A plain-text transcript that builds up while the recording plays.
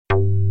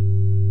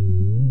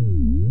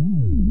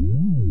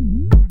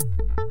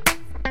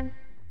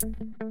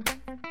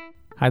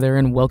Hi there,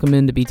 and welcome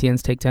into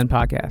BTN's Take 10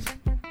 podcast.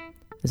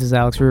 This is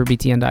Alex River,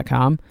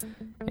 BTN.com,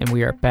 and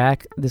we are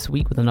back this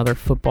week with another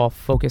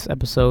football-focused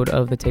episode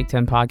of the Take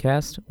 10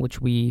 podcast, which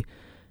we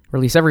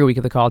release every week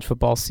of the college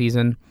football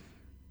season.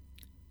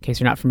 In case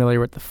you're not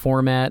familiar with the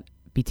format,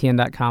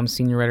 BTN.com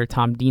senior writer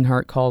Tom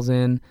Dienhart calls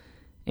in,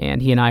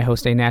 and he and I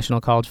host a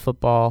national college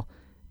football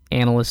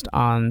analyst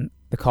on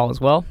the call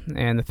as well,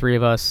 and the three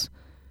of us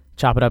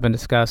chop it up and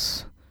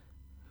discuss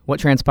what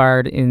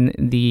transpired in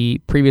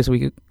the previous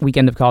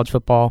weekend of college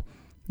football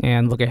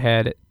and look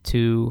ahead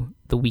to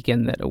the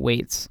weekend that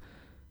awaits.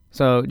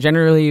 So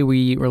generally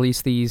we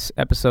release these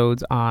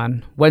episodes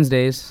on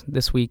Wednesdays.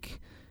 This week,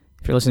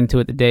 if you're listening to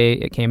it the day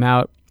it came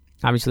out,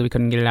 obviously we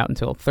couldn't get it out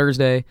until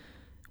Thursday,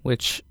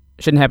 which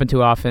shouldn't happen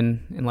too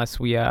often unless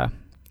we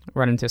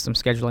run into some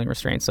scheduling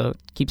restraints. So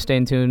keep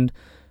staying tuned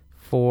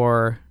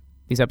for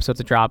these episodes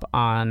to drop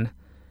on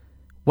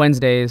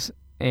Wednesdays,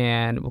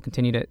 and we'll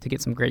continue to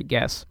get some great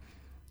guests.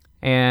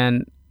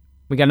 And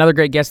we got another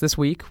great guest this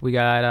week. We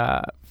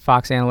got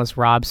Fox analyst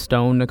Rob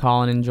Stone to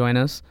call in and join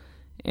us.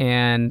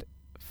 And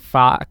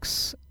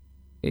Fox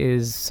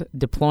is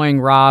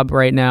deploying Rob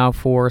right now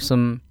for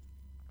some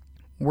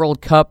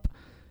World Cup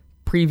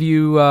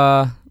preview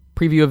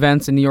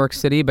events in New York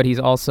City, but he's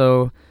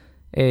also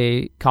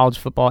a college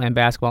football and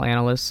basketball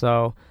analyst,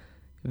 so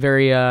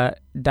very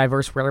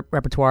diverse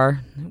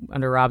repertoire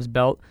under Rob's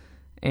belt.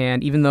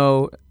 And even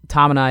though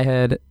Tom and I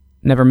had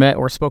never met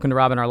or spoken to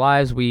Rob in our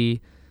lives,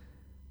 we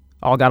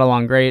all got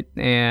along great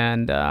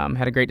and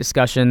had a great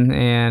discussion,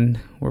 and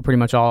we're pretty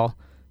much all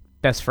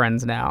best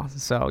friends now.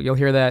 So you'll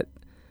hear that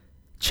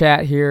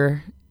chat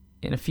here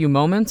in a few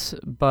moments,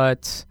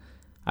 but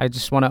I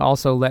just want to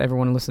also let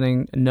everyone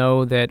listening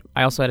know that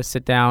I also had to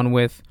sit down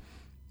with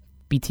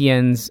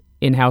BTN's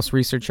in-house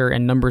researcher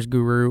and numbers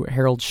guru,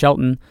 Harold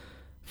Shelton,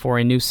 for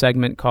a new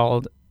segment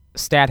called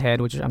Stathead,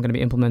 which I'm going to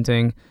be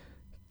implementing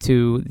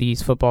to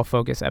these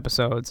football-focused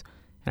episodes.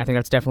 And I think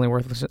that's definitely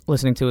worth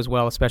listening to as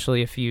well,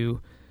 especially if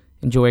you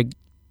enjoy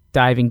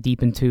diving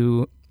deep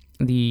into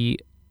the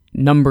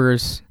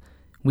numbers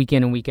week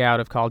in and week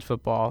out of college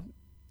football.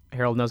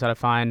 Harold knows how to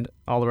find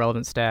all the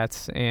relevant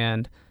stats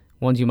and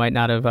ones you might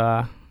not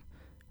have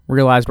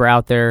realized were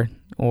out there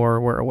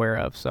or were aware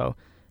of. So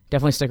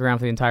definitely stick around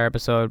for the entire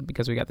episode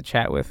because we got the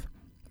chat with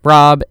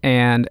Rob,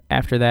 and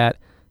after that,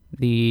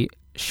 the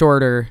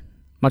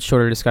much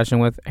shorter discussion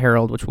with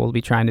Harold, which we'll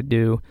be trying to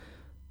do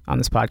on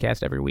this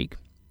podcast every week.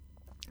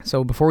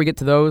 So before we get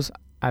to those,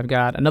 I've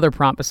got another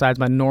prompt besides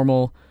my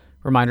normal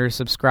reminder to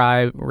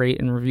subscribe, rate,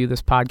 and review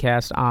this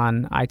podcast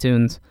on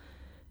iTunes,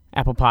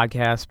 Apple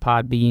Podcasts,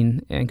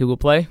 Podbean, and Google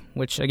Play,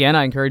 which, again,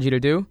 I encourage you to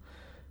do.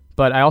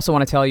 But I also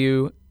want to tell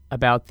you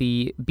about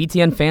the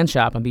BTN fan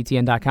shop on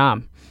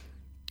BTN.com.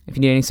 If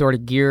you need any sort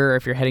of gear or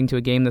if you're heading to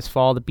a game this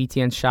fall, the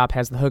BTN shop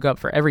has the hookup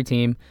for every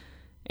team.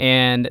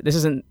 And this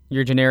isn't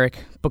your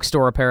generic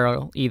bookstore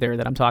apparel either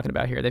that I'm talking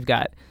about here. They've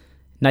got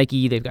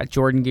Nike, they've got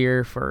Jordan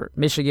gear for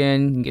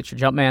Michigan, you can get your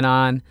Jumpman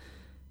on.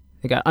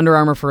 They got Under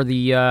Armour for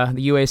the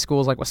UA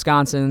schools like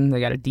Wisconsin. They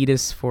got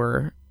Adidas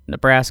for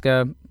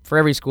Nebraska. For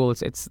every school,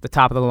 it's the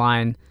top of the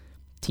line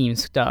team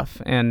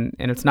stuff, and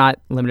it's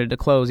not limited to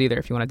clothes either.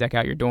 If you want to deck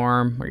out your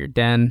dorm or your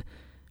den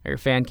or your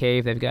fan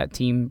cave, they've got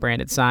team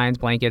branded signs,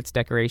 blankets,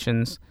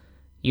 decorations,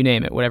 you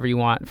name it, whatever you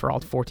want for all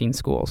 14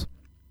 schools.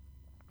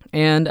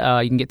 And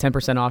you can get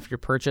 10% off your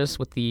purchase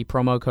with the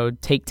promo code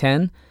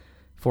TAKE10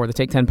 for the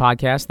Take 10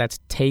 podcast.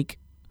 That's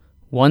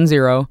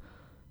TAKE10.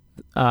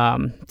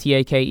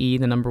 TAKE,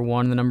 the number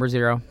 1, the number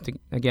 0, to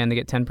get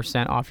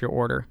 10% off your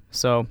order.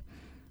 So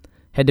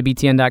head to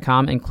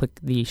BTN.com and click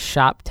the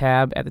shop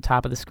tab at the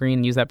top of the screen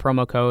and use that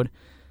promo code.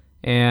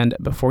 And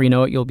before you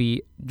know it, you'll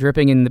be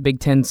dripping in the Big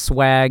Ten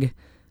swag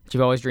that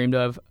you've always dreamed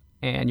of,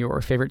 and your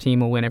favorite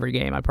team will win every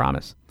game, I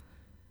promise.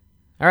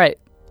 All right,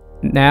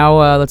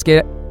 now let's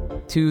get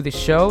to the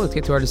show. Let's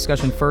get to our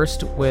discussion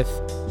first with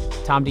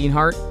Tom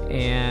Dienhart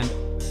and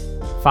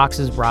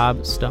Fox's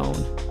Rob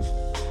Stone.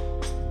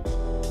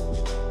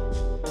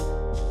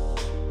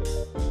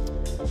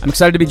 I'm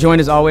excited to be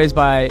joined, as always,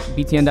 by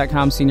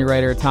BTN.com senior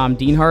writer Tom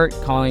Dienhart,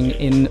 calling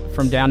in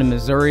from down in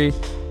Missouri.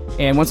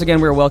 And once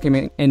again, we're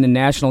welcoming in a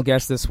national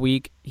guest this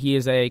week. He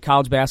is a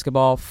college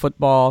basketball,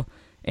 football,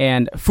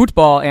 and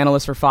football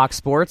analyst for Fox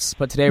Sports.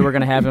 But today we're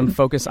going to have him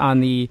focus on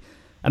the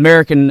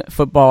American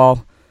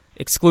football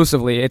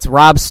exclusively. It's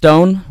Rob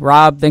Stone.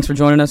 Rob, thanks for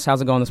joining us.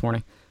 How's it going this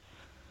morning?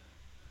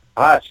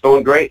 It's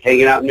going great.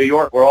 Hanging out in New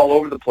York. We're all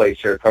over the place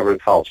here covering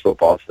college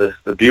football. It's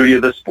the beauty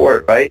of the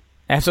sport, right?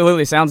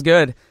 Absolutely. Sounds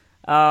good.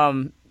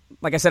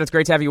 Like I said, it's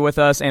great to have you with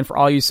us. And for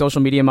all you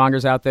social media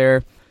mongers out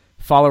there,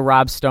 follow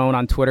Rob Stone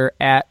on Twitter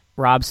at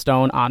Rob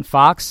Stone on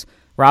Fox.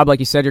 Rob, like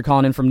you said, you're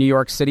calling in from New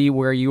York City,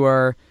 where you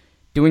are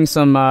doing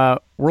some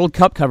World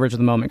Cup coverage at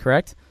the moment,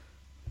 correct?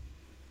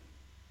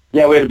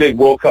 Yeah, we had a big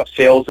World Cup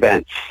sales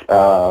event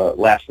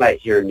last night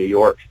here in New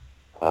York,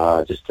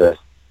 just to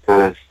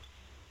kind of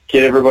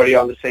get everybody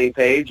on the same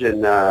page,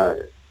 and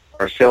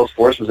our sales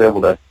force was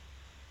able to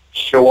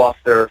show off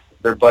their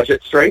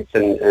budget strength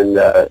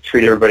and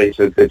treat everybody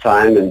to a good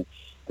time. And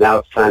now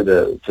it's time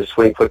to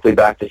swing quickly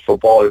back to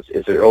football.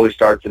 It's an early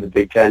start to the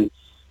Big Ten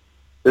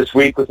this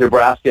week with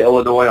Nebraska,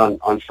 Illinois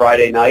on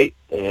Friday night,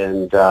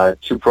 and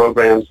two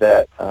programs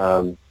that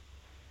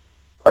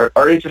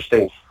are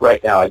interesting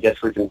right now. I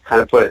guess we can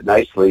kind of put it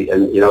nicely.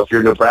 And, if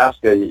you're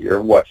Nebraska,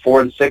 you're,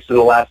 4-6 in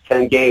the last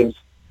 10 games.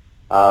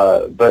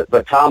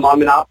 But Tom,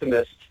 I'm an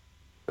optimist.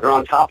 They're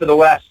on top of the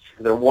West.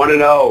 They're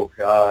 1-0.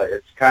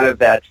 It's kind of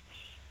that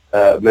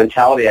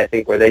mentality, I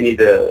think, where they need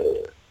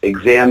to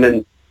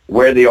examine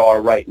where they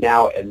are right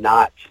now and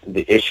not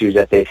the issues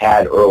that they've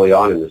had early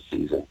on in the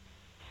season.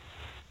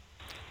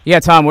 Yeah,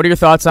 Tom, what are your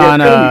thoughts on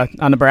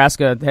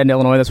Nebraska heading to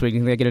Illinois this week?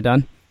 You think they get it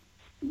done?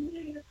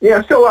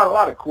 Yeah, still a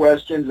lot of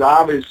questions.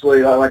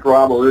 Obviously, like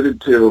Rob alluded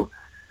to,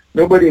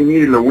 nobody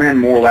needed to win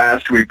more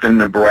last week than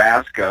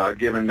Nebraska,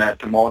 given that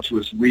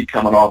tumultuous week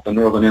coming off the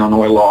Northern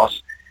Illinois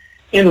loss.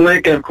 In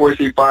Lincoln, of course,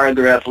 they fired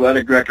their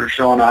athletic director,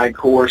 Sean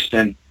Eichhorst,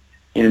 and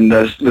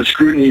the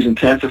scrutiny's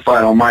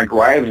intensified on Mike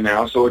Riley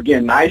now. So,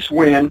 again, nice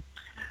win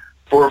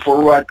for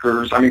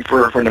Rutgers.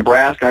 For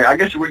Nebraska. I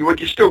guess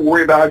what you still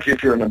worry about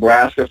if you're a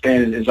Nebraska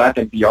fan is, I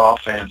think, the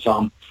offense.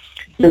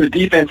 The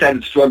defense had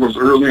its struggles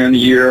earlier in the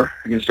year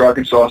against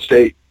Arkansas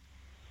State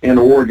and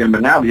Oregon,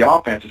 but now the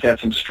offense has had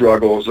some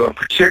struggles,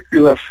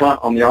 particularly up front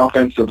on the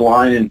offensive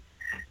line.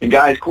 And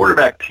guys,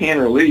 quarterback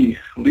Tanner Lee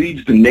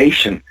leads the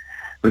nation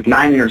with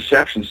 9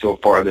 interceptions so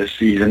far this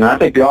season. And I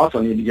think they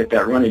also need to get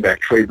that running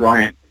back, Trey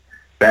Bryant,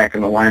 back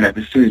in the lineup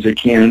as soon as they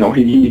can. I know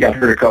he got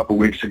hurt a couple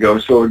weeks ago.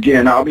 So,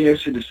 again, I'll be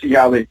interested to see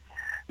how the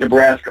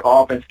Nebraska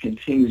offense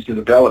continues to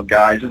develop,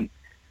 guys. And,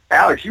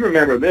 Alex, you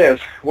remember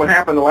this. What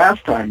happened the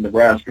last time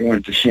Nebraska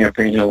went to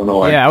Champaign,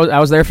 Illinois? Yeah, I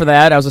was there for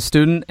that. I was a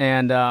student,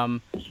 and I'll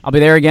be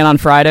there again on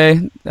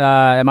Friday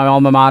at my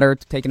alma mater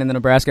taking in the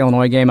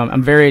Nebraska-Illinois game.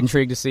 I'm very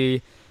intrigued to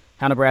see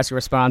how Nebraska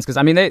responds because,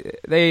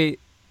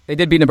 they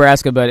did beat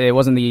Nebraska, but it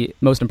wasn't the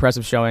most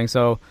impressive showing.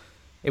 So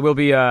it will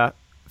be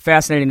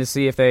fascinating to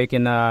see if they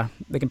can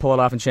pull it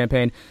off in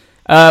Champaign.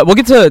 We'll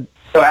get to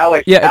so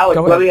Alex.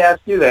 Let me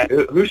ask you that: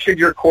 who should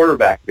your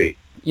quarterback be?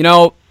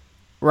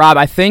 Rob,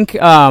 I think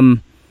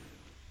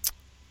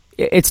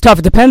it's tough.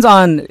 It depends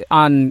on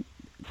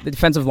the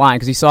defensive line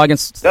because you saw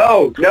against.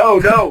 No.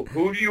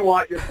 Who do you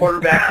want your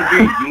quarterback to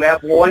be? You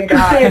have one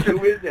guy.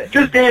 Who is it?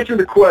 Just answer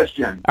the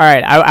question. All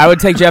right, I would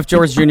take Jeff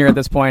George Jr. at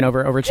this point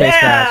over Chase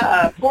Crouch.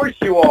 Yeah, of course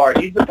you are.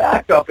 He's the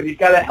backup, and he's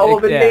got a hell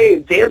of a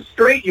name. Damn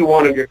straight you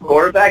want him your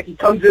quarterback. He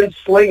comes in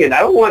slinging.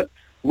 I don't want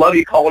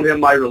Lovey calling him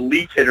my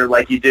relief hitter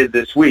like he did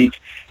this week.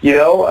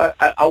 I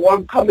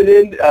want him coming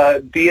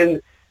in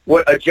being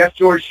what a Jeff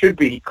George should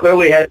be. He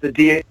clearly has the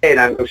DNA, and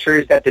I'm sure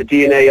he's got the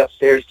DNA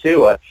upstairs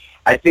too.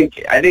 I think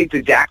it's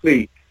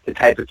exactly the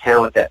type of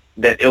talent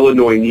that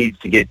Illinois needs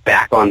to get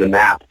back on the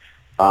map.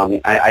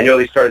 I know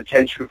they started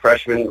 10 true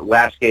freshmen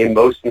last game,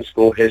 most in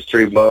school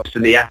history, most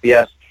in the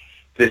FBS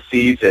this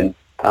season,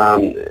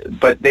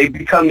 but they've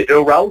become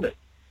irrelevant.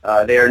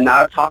 They are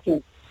not a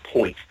talking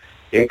point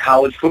in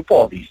college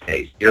football these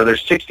days.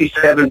 There's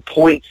 67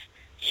 points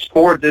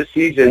scored this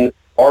season,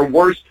 are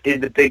worst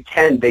in the Big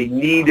Ten. They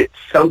need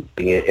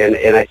something,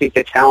 and I think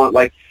a talent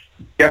like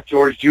Jeff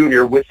George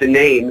Jr. with the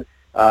name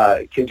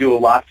can do a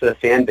lot for the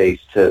fan base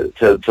to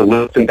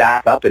lift him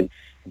back up and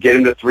get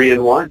him to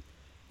 3-1.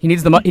 He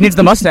needs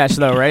the mustache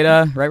though,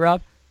 right? Right,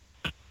 Rob?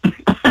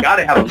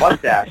 Gotta have a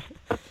mustache.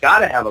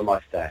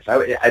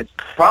 It's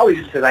probably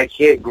just because I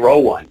can't grow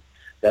one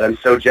that I'm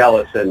so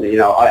jealous. And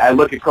I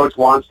look at Coach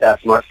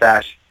Wannstedt's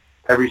mustache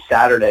every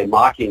Saturday,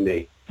 mocking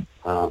me.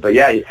 But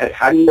yeah,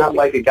 how do you not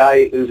like a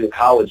guy who's in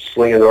college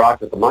slinging the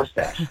rock with a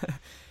mustache?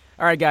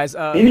 All right, guys.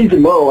 He needs to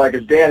mow like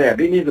his dad had.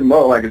 In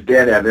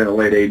the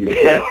late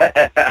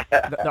 80s.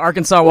 the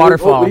Arkansas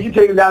waterfall. We can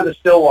take him down to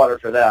Stillwater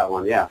for that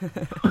one, yeah.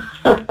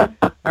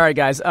 All right,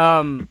 guys.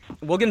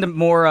 We'll get into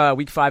more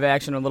Week 5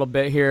 action in a little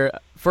bit here.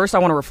 First, I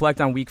want to reflect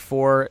on Week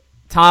 4.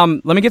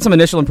 Tom, let me get some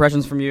initial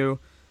impressions from you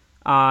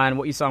on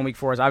what you saw in Week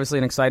 4. It's obviously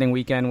an exciting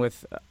weekend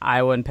with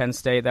Iowa and Penn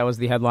State. That was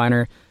the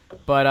headliner.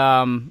 But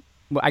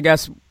I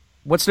guess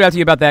what stood out to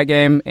you about that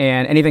game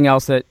and anything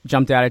else that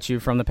jumped out at you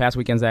from the past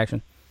weekend's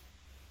action?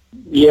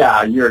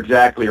 Yeah, you're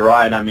exactly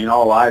right.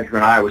 All eyes were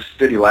in Iowa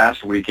City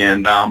last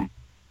weekend.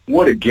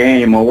 What a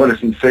game, or what a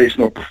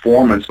sensational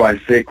performance by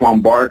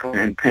Saquon Barkley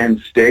and Penn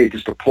State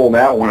just to pull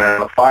that one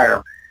out of the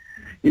fire.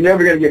 You're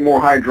never going to get more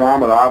high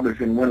drama,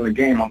 obviously, than winning the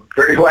game on the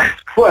very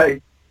last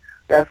play.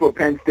 That's what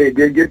Penn State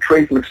did. Give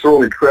Trace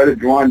McSorley credit.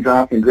 Juwan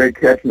Johnson, great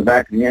catch in the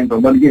back of the end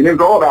zone. But again, it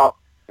was all about,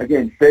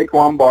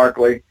 Saquon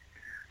Barkley.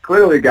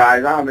 Clearly,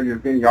 guys, I don't think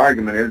there's any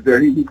argument. Is there?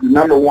 He's the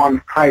number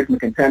one Heisman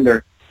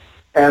contender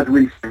as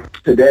we see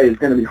today. It's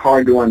going to be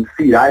hard to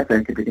unseat, I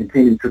think, if he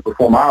continues to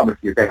perform,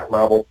 obviously, at that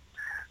level.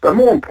 But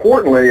more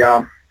importantly,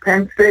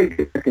 Penn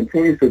State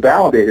continues to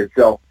validate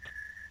itself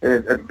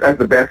as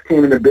the best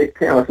team in the Big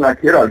Ten. Let's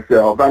not kid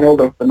ourselves. I know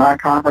the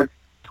non-conference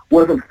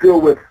wasn't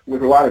filled with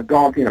a lot of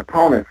daunting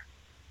opponents,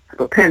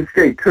 but Penn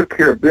State took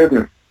care of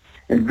business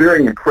in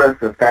very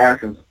impressive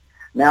fashion.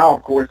 Now,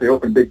 of course, they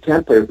open Big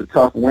Ten play with a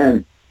tough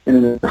win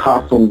in a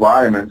hostile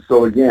environment.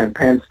 So, again,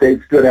 Penn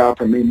State stood out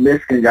for me.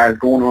 Michigan guys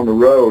going on the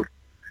road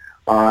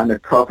in the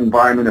tough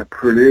environment of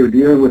Purdue,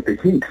 dealing with the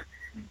heat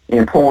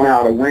and pulling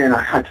out a win.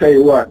 I tell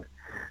you what,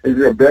 is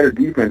there a better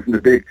defense in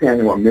the Big Ten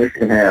than what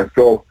Michigan has?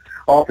 So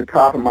off the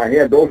top of my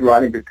head, those were,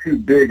 I think, the two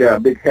big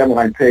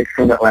headline takes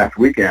from that last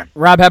weekend.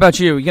 Rob, how about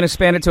you? You can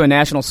expand it to a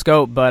national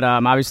scope, but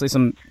obviously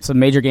some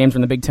major games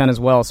from the Big Ten as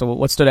well. So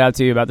what stood out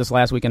to you about this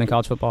last weekend in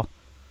college football?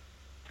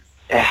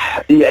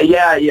 I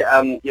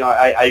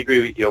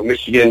agree with you.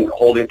 Michigan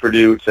holding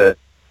Purdue to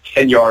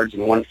 10 yards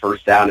and 1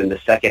 first down in the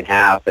second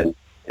half, and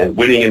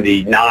winning in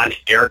the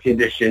non-air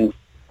conditioned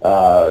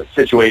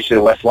situation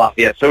in West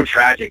Lafayette. So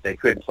tragic they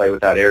couldn't play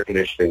without air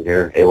conditioning.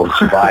 They're able to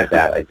survive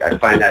that. I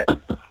find that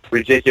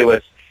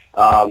ridiculous.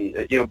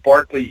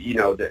 Barkley,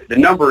 the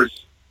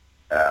numbers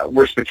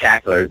were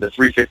spectacular, the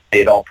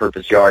 358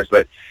 all-purpose yards,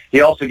 but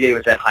he also gave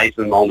us that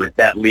Heisman moment,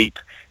 that leap.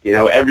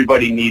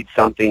 Everybody needs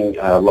something.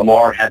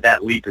 Lamar had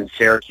that leap in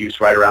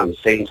Syracuse right around the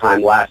same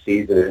time last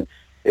season,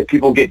 and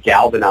people get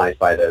galvanized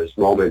by those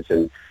moments,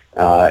 and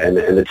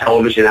the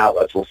television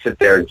outlets will sit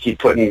there and keep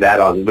putting that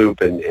on loop,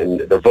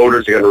 and the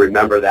voters are going to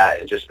remember that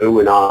and just ooh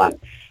and on.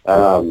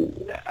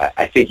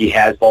 I think he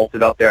has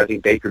vaulted up there. I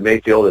think Baker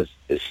Mayfield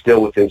is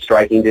still within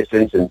striking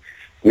distance, and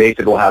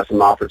Mayfield will have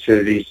some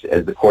opportunities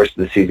as the course of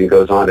the season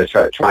goes on to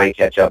try and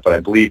catch up. But I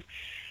believe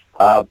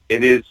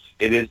it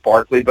is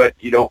Barkley. But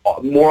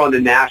more on the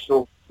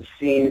national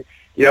scene,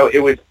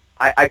 it was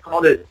I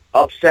called it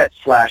upset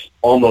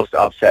 / almost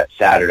upset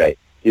Saturday.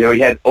 You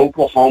had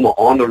Oklahoma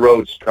on the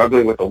road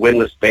struggling with a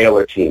winless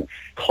Baylor team.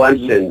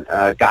 Clemson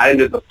got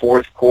into the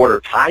fourth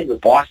quarter, tied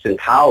with Boston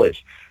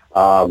College.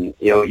 You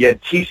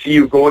had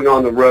TCU going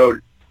on the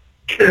road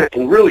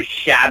and really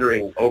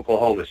shattering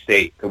Oklahoma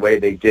State the way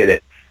they did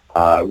it.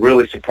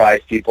 Really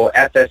surprised people.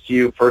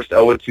 FSU, first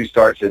 0-2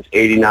 start since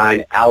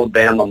 '89.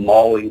 Alabama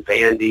mauling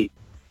Vandy.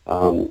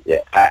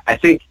 I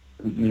think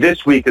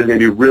this week is going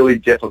to be really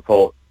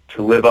difficult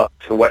to live up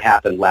to what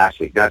happened last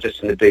week, not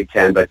just in the Big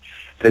Ten, but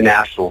the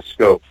national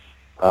scope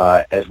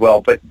as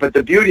well. But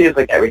the beauty is,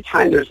 every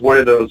time there's one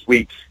of those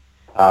weeks,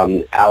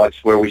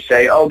 Alex, where we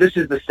say, "Oh, this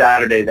is the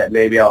Saturday that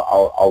maybe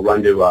I'll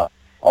run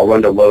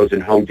to Lowe's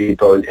and Home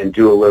Depot and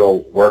do a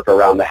little work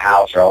around the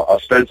house, or I'll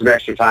spend some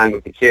extra time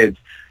with the kids."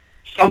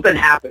 Something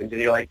happens,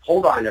 and you're like,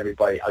 "Hold on,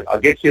 everybody! I'll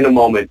get you in a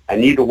moment. I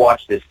need to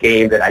watch this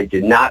game that I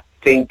did not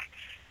think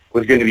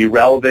was going to be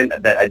relevant,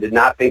 that I did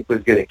not think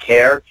was going to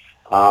care."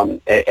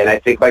 And I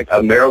think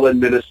a Maryland,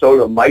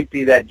 Minnesota might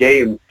be that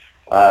game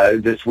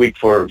this week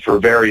for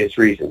various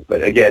reasons.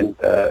 But again,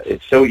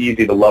 it's so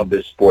easy to love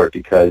this sport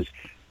because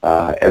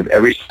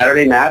every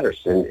Saturday matters,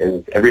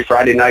 and every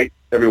Friday night,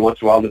 every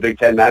once in a while, the Big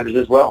Ten matters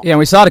as well. Yeah, and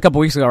we saw it a couple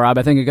weeks ago, Rob.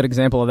 I think a good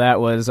example of that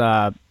was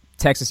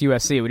Texas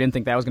USC. We didn't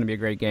think that was going to be a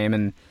great game,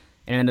 and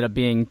it ended up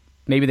being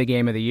maybe the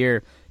game of the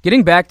year.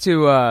 Getting back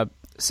to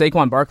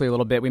Saquon Barkley a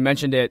little bit, we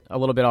mentioned it a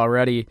little bit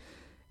already.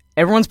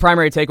 Everyone's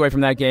primary takeaway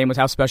from that game was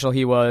how special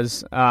he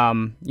was. He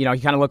kind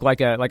of looked like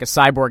a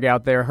cyborg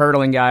out there,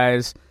 hurdling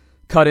guys,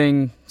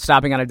 cutting,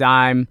 stopping on a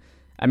dime.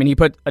 I mean, he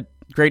put a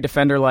great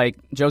defender like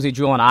Josie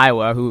Jewell in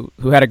Iowa, who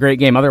had a great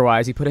game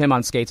otherwise. He put him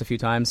on skates a few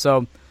times.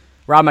 So,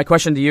 Rob, my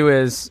question to you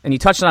is, and you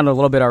touched on it a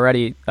little bit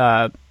already,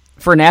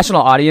 for a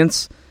national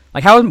audience,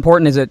 how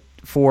important is it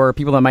for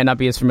people that might not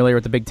be as familiar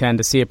with the Big Ten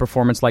to see a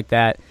performance like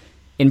that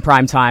in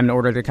prime time in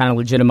order to kind of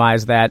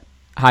legitimize that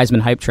Heisman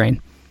hype train?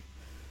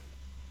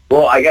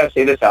 Well, I got to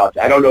say this, Alex.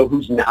 I don't know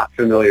who's not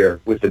familiar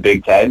with the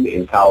Big Ten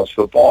in college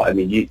football. I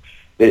mean,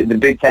 the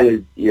Big Ten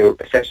is,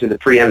 essentially the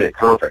preeminent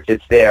conference.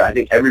 It's there. I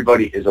think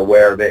everybody is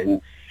aware of it,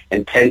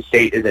 and Penn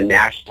State is a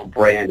national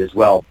brand as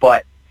well.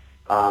 But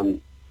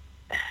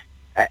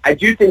I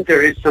do think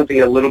there is something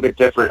a little bit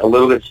different, a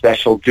little bit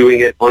special,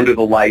 doing it under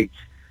the lights.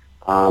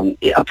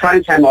 A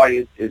primetime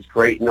audience is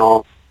great and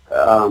all,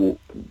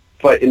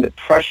 but in the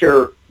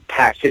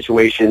pressure-packed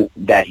situation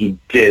that he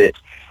did it,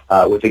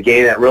 with a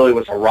game that really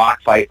was a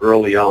rock fight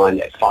early on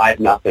at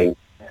 5-0.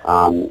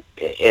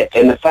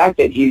 And the fact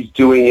that he's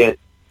doing it,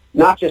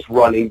 not just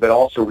running, but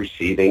also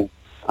receiving,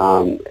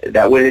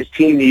 that when his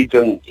team needs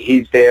him,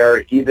 he's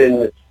there,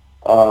 even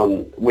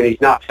when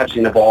he's not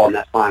touching the ball in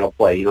that final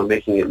play,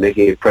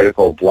 making a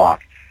critical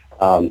block.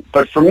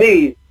 But for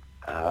me,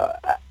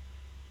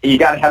 you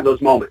got to have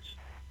those moments.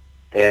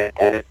 And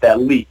it's that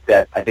leap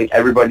that I think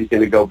everybody's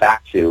going to go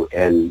back to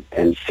and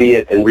see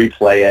it and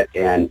replay it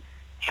and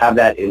have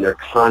that in their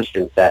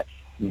conscience that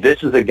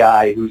this is a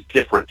guy who's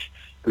different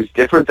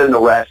than the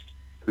rest,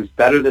 who's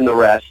better than the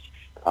rest,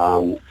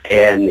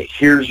 and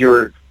here's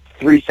your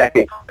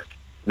 3-second clip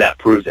that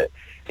proves it.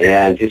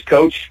 And his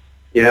coach,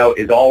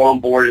 is all on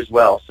board as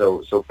well.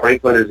 So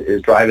Franklin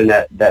is driving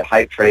that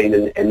hype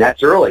train, and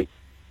that's early.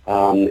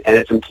 And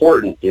it's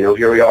important. Here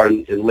we are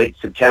in late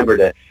September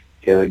to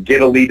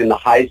get a lead in the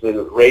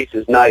Heisman race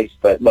is nice,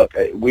 but look,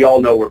 we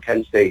all know where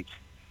Penn State's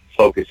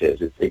focus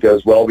is. It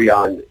goes well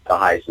beyond the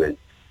Heisman.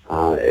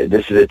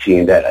 This is a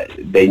team that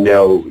they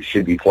know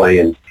should be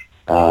playing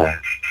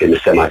in the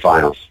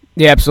semifinals.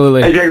 Yeah,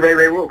 absolutely. Hey, Ray,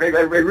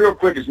 real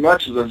quick, as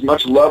much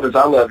love as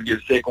I love to give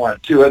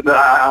Saquon too,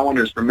 I want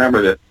to just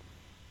remember that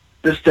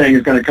this thing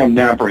is going to come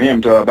down for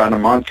him to about a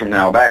month from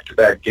now,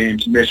 back-to-back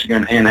games,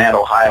 Michigan and at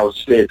Ohio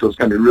State. So it's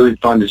going to be really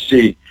fun to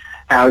see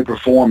how he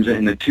performs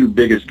in the two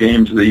biggest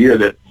games of the year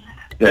that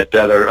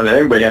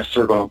everybody has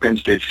circled on Penn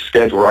State's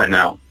schedule right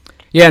now.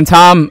 Yeah, and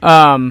Tom,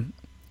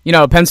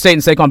 Penn State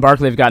and Saquon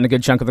Barkley have gotten a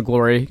good chunk of the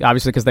glory,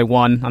 obviously because they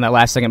won on that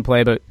last-second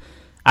play, but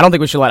I don't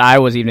think we should let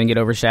Iowa's evening get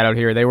overshadowed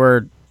here. They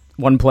were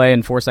one play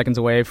and 4 seconds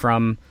away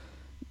from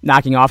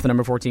knocking off the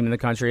number 4 team in the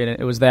country, and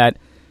it was that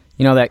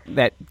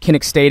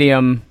Kinnick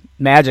Stadium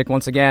magic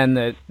once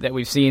again that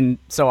we've seen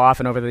so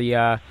often over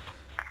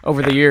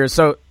the years.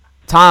 So,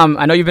 Tom,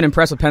 I know you've been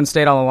impressed with Penn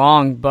State all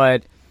along,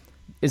 but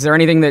is there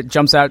anything that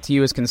jumps out to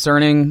you as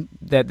concerning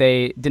that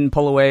they didn't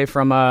pull away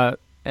from an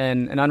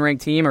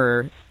unranked team,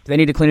 or do they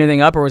need to clean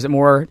anything up, or was it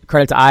more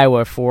credit to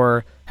Iowa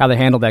for how they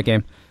handled that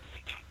game?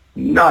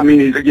 No, I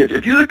mean,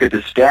 if you look at the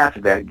stats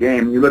of that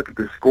game, you look at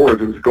the scores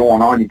that was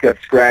going on, you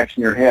kept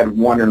scratching your head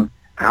wondering,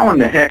 how in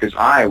the heck is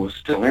Iowa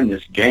still in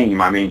this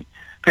game? I mean,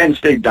 Penn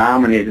State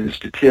dominated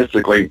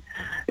statistically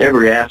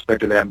every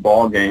aspect of that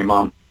ball game.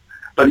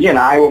 But again,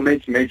 Iowa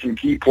made some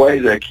key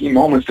plays at key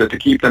moments to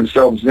keep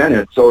themselves in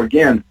it. So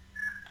again,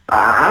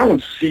 I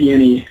don't see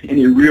any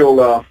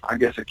real,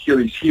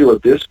 Achilles heel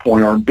at this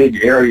point or a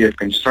big area of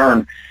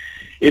concern.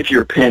 If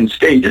you're Penn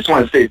State, you just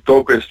want to stay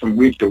focused from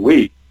week to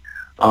week.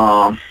 We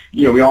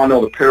all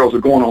know the perils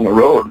of going on the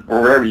road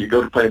or wherever you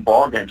go to play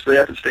ball games. So they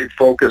have to stay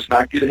focused,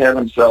 not get ahead of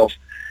themselves.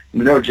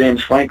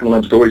 James Franklin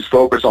loves to always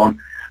focus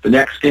on the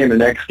next game,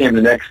 and that's going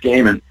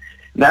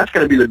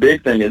to be the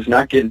big thing, is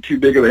not getting too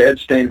big of a head,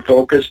 staying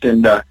focused,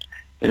 and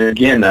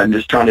again, I'm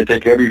just trying to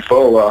take every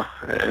foe,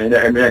 and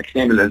every next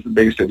game is the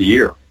biggest of the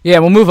year. Yeah,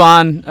 we'll move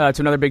on to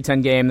another Big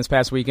Ten game this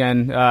past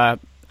weekend. It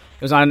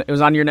was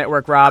on your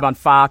network, Rob, on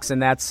Fox,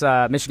 and that's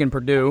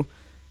Michigan-Purdue.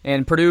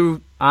 And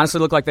Purdue honestly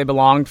looked like they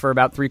belonged for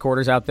about 3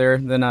 quarters out there,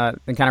 then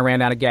kind of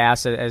ran out of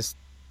gas as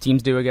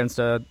teams do against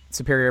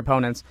superior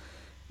opponents.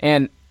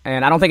 And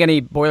I don't think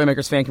any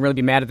Boilermakers fan can really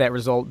be mad at that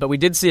result, but we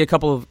did see a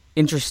couple of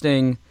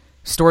interesting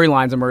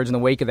storylines emerge in the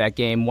wake of that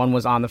game. One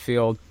was on the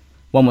field,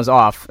 one was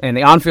off. And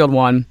the on-field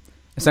one,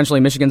 essentially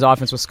Michigan's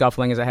offense was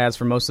scuffling as it has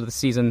for most of the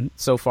season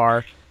so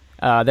far.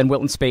 Then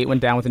Wilton Speight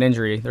went down with an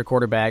injury, their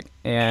quarterback,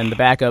 and the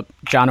backup,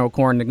 John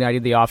O'Korn,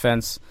 ignited the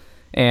offense,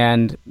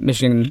 and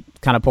Michigan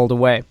kind of pulled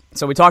away.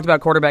 So we talked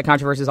about quarterback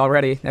controversies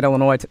already at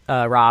Illinois,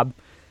 Rob.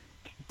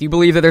 Do you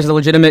believe that there's a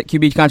legitimate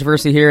QB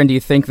controversy here, and do you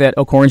think that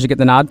O'Korn should get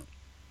the nod?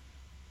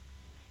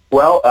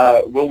 Well,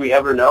 will we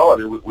ever know? I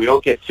mean, we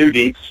don't get too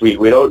deep.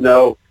 We don't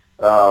know,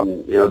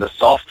 the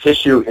soft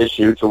tissue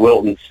issue to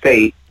Wilton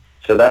State.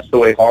 So that's the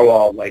way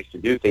Harbaugh likes to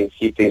do things,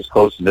 keep things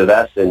close to the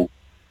vest and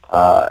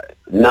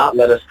not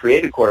let us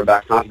create a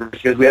quarterback controversy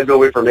because we have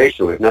no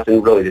information. We have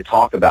nothing really to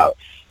talk about.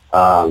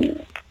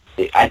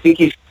 I think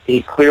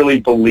he clearly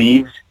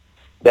believes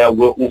that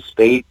Wilton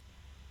Speight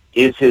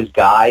is his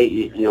guy.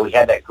 He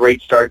had that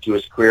great start to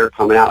his career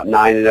coming out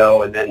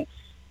 9-0, and then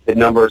the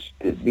numbers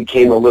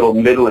became a little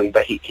middling,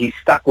 but he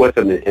stuck with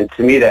him, and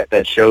to me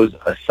that shows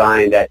a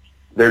sign that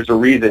there's a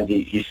reason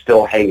he's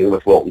still hanging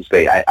with Wilton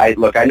Speight.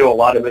 I know a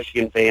lot of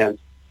Michigan fans,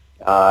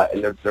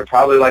 and they're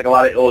probably like a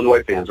lot of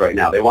Illinois fans right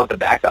now. They want the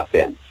backup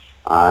in,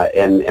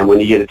 and when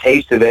you get a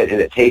taste of it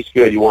and it tastes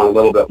good, you want a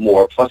little bit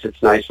more. Plus,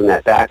 it's nice when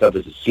that backup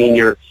is a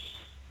senior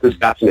who's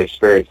got some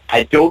experience.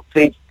 I don't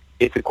think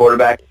it's a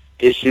quarterback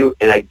issue,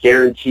 and I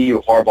guarantee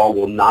you Harbaugh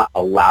will not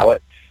allow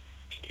it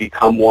to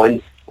become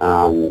one.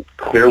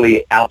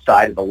 Clearly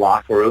outside of the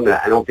locker room, and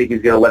I don't think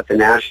he's going to let the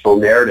national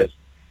narrative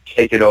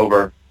take it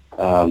over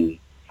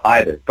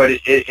either. But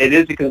it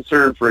is a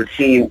concern for a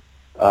team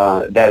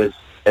that is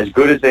as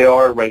good as they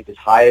are, ranked as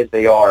high as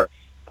they are.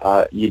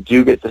 You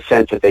do get the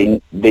sense that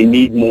they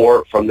need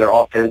more from their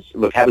offense.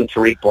 Look, having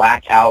Tariq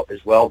Black out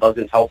as well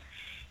doesn't help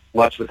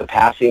much with the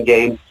passing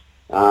game.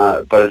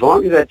 But as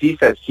long as that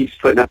defense keeps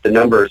putting up the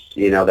numbers,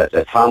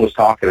 that Tom was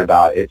talking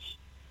about,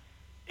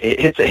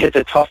 it's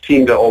a tough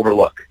team to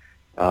overlook.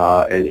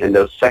 And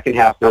those second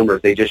half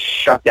numbers, they just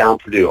shut down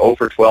Purdue, 0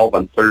 for 12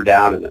 on third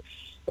down in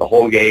the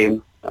whole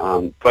game.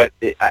 But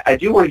I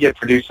do want to give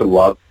Purdue some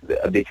love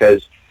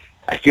because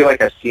I feel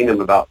like I've seen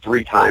them about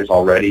 3 times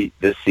already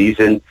this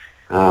season.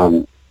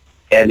 And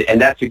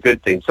that's a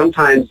good thing.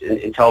 Sometimes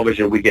in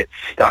television we get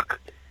stuck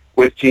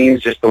with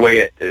teams just the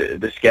way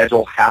the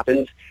schedule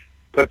happens.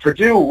 But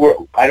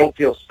Purdue, I don't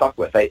feel stuck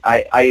with.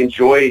 I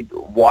enjoyed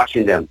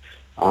watching them.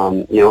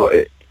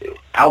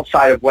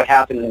 Outside of what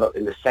happened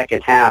in the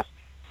second half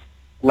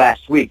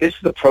last week, this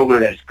is the program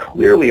that is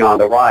clearly on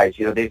the rise.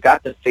 They've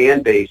got the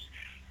fan base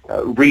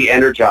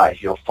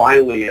re-energized.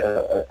 Finally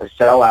a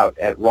sellout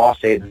at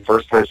Ross A, the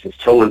first time since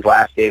Tillman's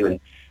last game in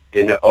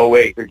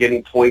 2008. They're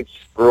getting points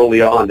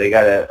early on. They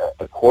got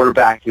a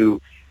quarterback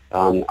who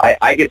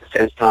I get the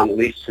sense, Tom, at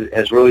least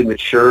has really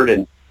matured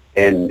and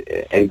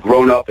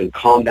grown up and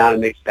calmed down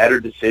and makes better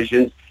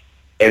decisions.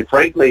 And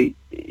frankly,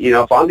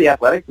 if I'm the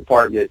athletic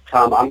department,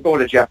 Tom, I'm going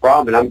to Jeff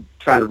Brom and I'm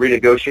trying to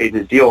renegotiate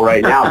his deal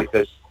right now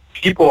because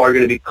people are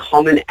going to be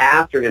coming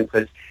after him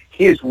because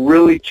he has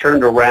really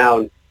turned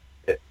around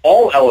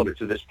all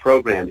elements of this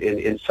program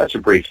in such a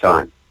brief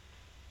time.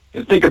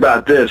 And think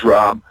about this,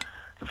 Rob.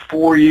 The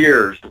 4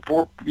 years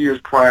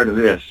prior to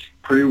this,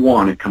 Purdue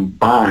won a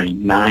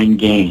combined 9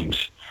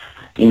 games.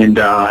 And,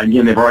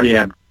 again, they've already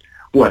had,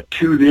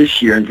 2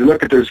 this year. And if you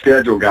look at their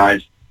schedule,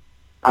 guys,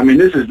 I mean,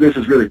 this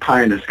is really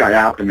pie-in-the-sky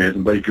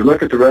optimism. But if you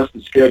look at the rest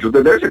of the schedule,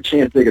 there's a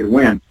chance they could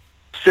win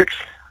 6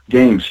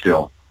 games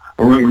still,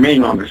 or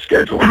remain on their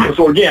schedule.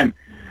 So, again,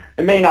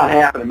 it may not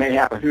happen. It may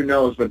happen. Who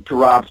knows? But to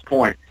Rob's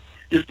point,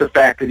 just the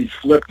fact that he's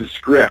flipped the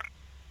script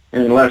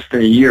in less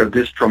than a year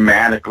this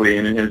dramatically,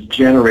 and it has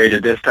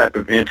generated this type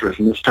of interest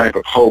and this type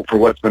of hope for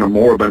what's been a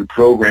moribund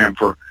program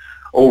for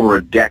over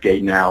a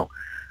decade now.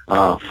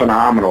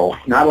 Phenomenal.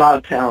 Not a lot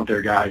of talent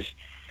there, guys.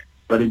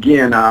 But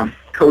again,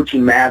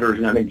 coaching matters,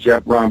 and I think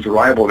Jeff Brom's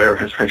arrival there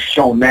has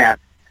shown that.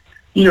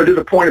 You know, to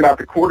the point about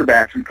the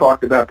quarterbacks, we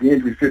talked about the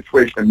injury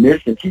situation of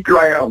Michigan. Keep your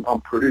eye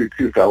on Purdue,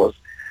 too, fellas.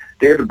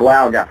 David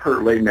Blau got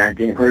hurt late in that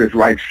game, hurt his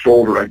right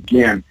shoulder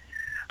again.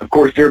 Of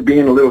course, they're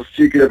being a little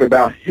secretive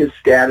about his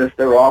status.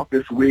 They're off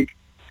this week,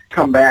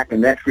 come back the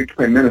next week to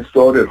play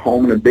Minnesota at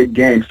home in a big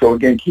game. So,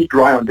 again, keep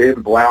your eye on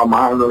David Blau.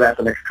 Monitor that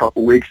the next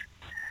couple of weeks.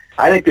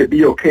 I think they'd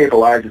be okay if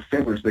Elijah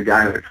Singler's the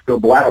guy that's still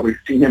Blau. We've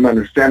seen him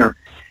under center.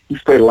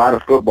 He's played a lot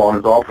of football and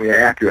is awfully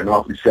accurate and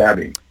awfully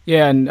savvy.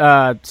 Yeah,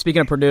 and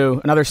speaking of Purdue,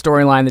 another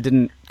storyline that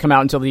didn't come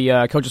out until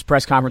the coaches'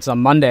 press conference on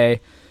Monday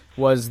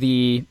was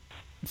the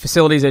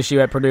facilities issue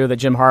at Purdue that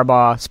Jim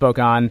Harbaugh spoke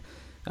on.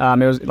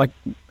 It was, like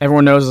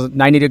everyone knows,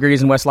 90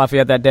 degrees in West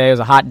Lafayette that day. It was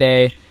a hot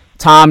day.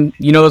 Tom,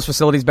 you know those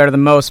facilities better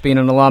than most, being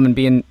an alum and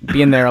being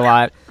there a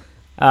lot.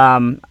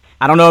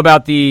 I don't know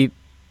about the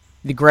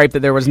gripe that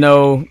there was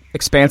no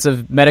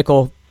expansive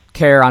medical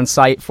care on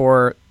site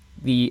for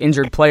the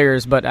injured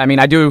players, but I mean,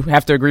 I do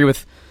have to agree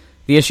with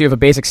the issue of a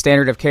basic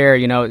standard of care.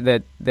 You know,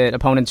 that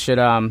opponents should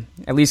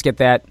at least get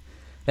that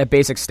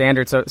basic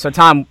standard. So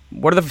Tom,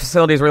 what are the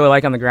facilities really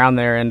like on the ground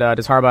there? And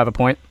does Harbaugh have a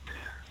point?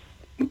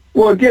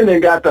 Well, again, they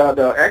got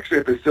the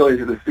X-ray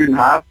facilities at the student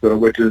hospital,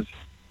 which is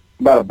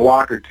about a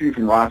block or two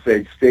from Ross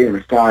Stadium.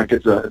 It's not like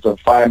it's a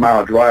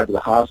 5-mile drive to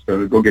the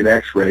hospital to go get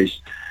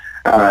X-rays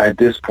at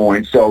this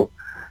point. So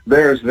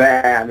there's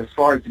that. And as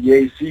far as the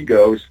AC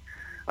goes,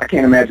 I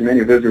can't imagine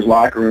any visitors'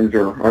 locker rooms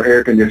are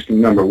air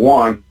conditioning. Number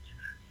one,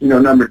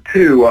 number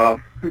two,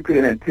 who could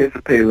have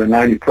anticipated a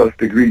 90-plus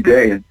degree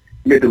day in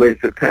mid to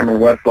late September in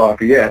West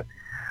Lafayette?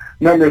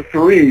 Number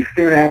three,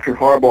 soon after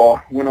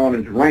Harbaugh went on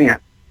his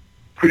rant,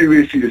 Purdue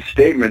issued a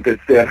statement that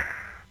said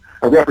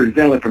a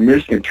representative from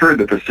Michigan toured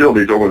the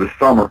facilities over the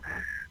summer,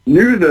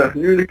 knew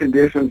the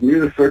conditions, knew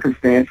the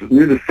circumstances,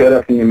 knew the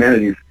setup and the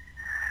amenities.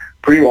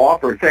 Purdue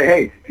offered, say,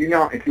 hey,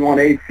 if you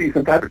want AC,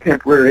 some type of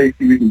temporary AC,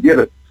 we can give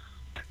it.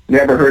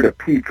 Never heard a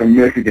peep from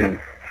Michigan.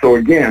 So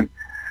again,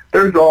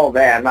 there's all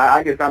that, and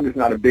I guess I'm just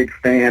not a big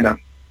fan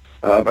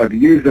of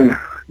using,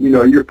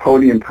 your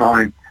podium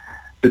time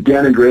to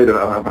denigrate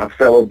a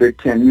fellow Big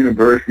Ten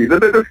university.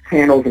 There's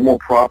handles in more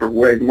proper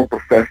ways, more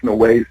professional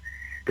ways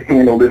to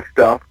handle this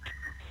stuff.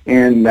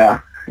 And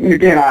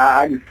again,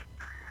 I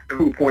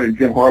just pointed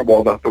Jim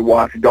Harbaugh about the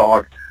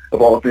watchdog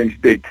of all things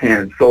Big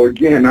Ten. So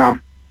again,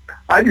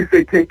 I just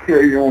say take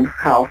care of your own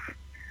house,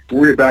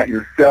 worry about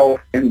yourself,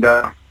 and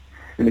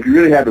if you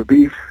really have a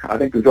beef, I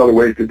think there's other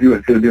ways to do it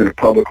instead of doing it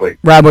publicly.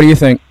 Rob, what do you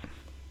think?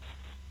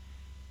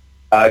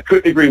 I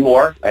couldn't agree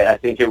more. I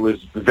think it was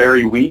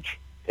very weak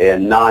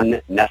and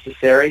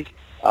non-necessary.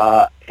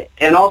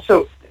 And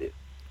also,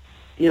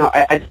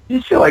 I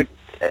just feel like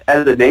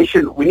as a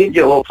nation, we need to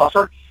get a little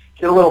tougher,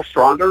 get a little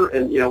stronger.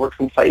 And, we're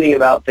complaining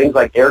about things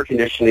like air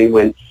conditioning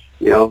when,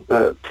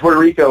 Puerto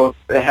Rico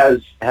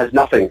has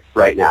nothing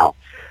right now.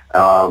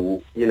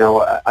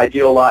 I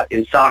deal a lot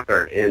in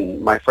soccer,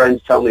 and my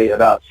friends tell me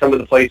about some of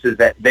the places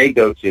that they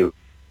go to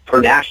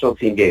for national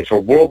team games, for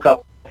World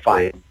Cup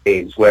qualifying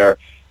games, where,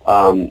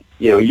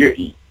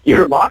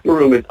 your locker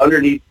room is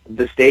underneath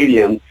the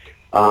stadium,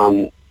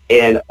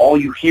 and all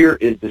you hear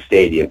is the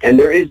stadium, and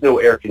there is no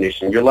air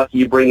conditioning. You're lucky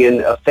you bring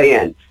in a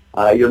fan.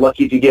 You're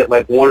lucky if you get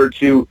like 1 or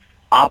 2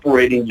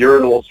 operating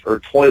urinals or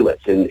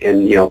toilets, and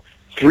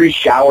 3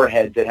 shower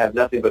heads that have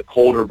nothing but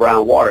cold or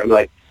brown water. I'm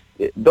like,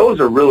 those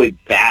are really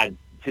bad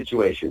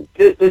situations.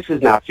 This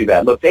is not too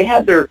bad. Look, they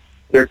had their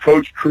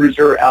coach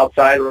cruiser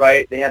outside,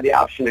 right? They had the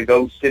option to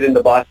go sit in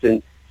the bus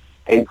and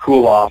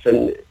cool off.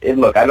 And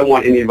look, I don't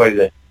want anybody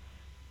to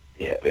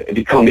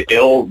become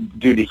ill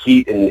due to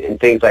heat and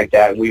things like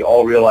that. And we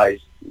all realize,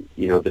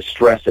 the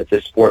stress that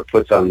this sport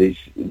puts on these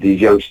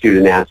young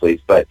student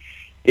athletes. But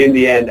in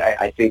the end,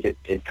 I think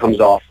it comes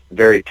off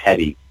very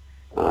petty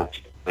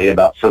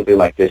about something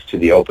like this to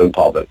the open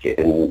public.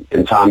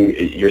 And Tom,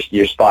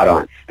 you're spot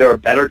on. There are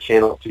better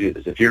channels to do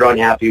this. If you're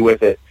unhappy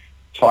with it,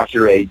 talk to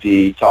your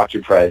AD, talk to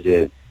your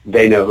president.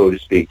 They know who to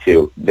speak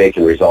to. They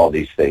can resolve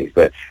these things.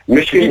 But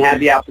Michigan had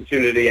the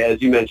opportunity,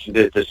 as you mentioned,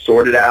 to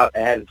sort it out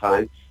ahead of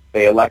time.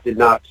 They elected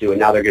not to, and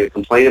now they're going to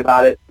complain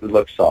about it. It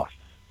looks soft.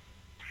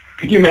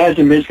 Could you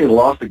imagine Michigan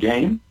lost the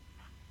game?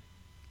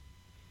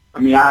 I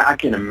mean, I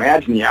can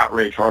imagine the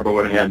outrage Harbaugh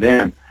would have had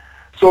then.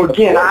 So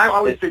again,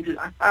 I would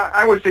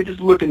say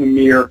just look in the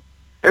mirror.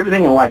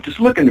 Everything in life, just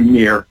look in the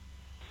mirror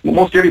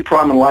most every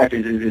problem in life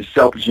is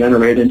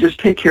self-generated, and just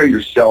take care of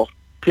yourself,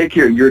 take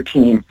care of your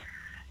team,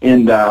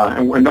 and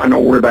don't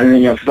worry about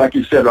anything else. 'Cause like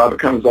you said, Rob, it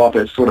comes off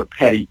as sort of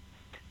petty.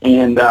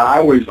 And I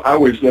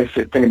always like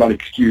to think about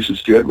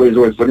excuses too. Everybody's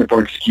always looking for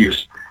an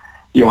excuse.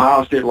 The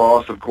Ohio State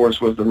loss, of course,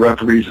 was the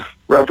referees,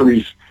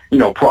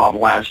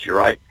 problem last year,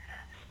 right?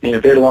 And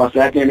if they'd lost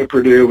that game to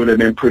Purdue, it would have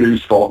been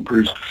Purdue's fault,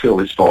 Purdue's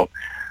Philly's fault.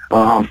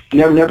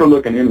 Never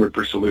looking inward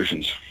for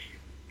solutions.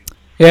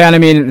 Yeah, and I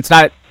mean, it's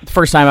not the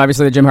first time,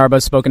 obviously, that Jim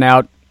Harbaugh's spoken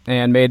out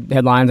and made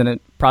headlines, and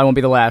it probably won't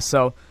be the last.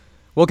 So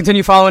we'll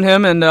continue following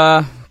him and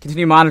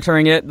continue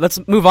monitoring it. Let's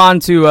move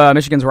on to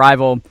Michigan's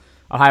rival,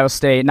 Ohio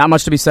State. Not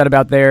much to be said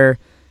about their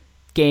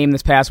game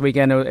this past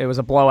weekend. It was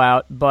a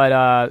blowout,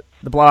 but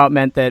the blowout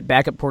meant that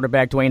backup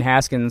quarterback Dwayne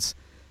Haskins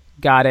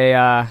got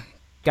a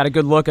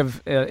good look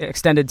of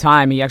extended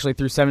time. He actually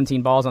threw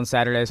 17 balls on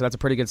Saturday, so that's a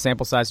pretty good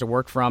sample size to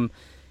work from.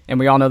 And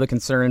we all know the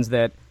concerns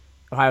that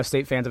Ohio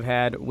State fans have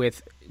had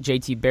with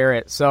J.T.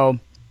 Barrett. So,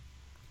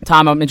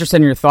 Tom, I'm interested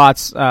in your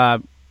thoughts.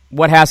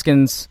 What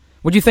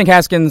do you think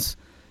Haskins,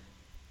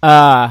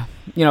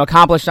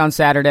 accomplished on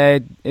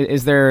Saturday?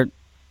 Is there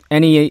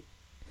any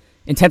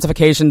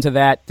intensification to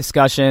that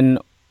discussion?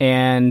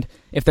 And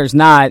if there's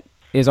not,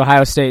 is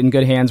Ohio State in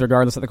good hands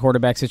regardless of the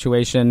quarterback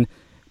situation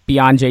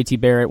beyond J.T.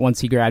 Barrett once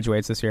he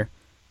graduates this year?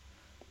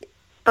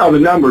 Oh, the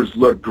numbers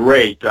look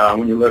great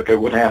when you look at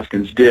what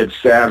Haskins did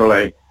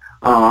Saturday.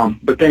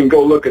 But then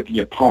go look at the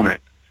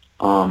opponent,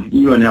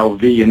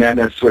 UNLV, and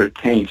that sort of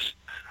taints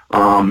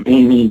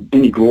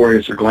any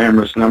glorious or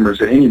glamorous numbers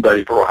that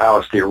anybody for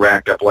Ohio State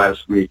racked up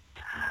last week.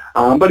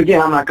 But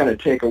again, I'm not going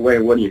to take away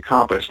what he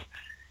accomplished.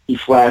 He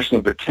flashed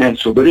some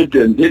potential, but it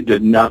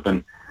did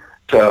nothing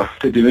to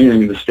do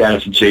anything in the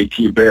status of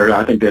J.T. Barrett.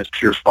 I think that's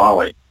pure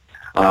folly.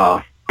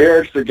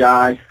 Barrett's the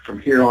guy from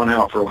here on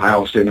out for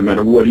Ohio State, no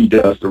matter what he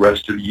does the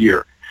rest of the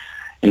year.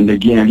 And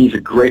again, he's a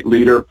great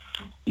leader.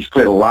 He's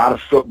played a lot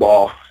of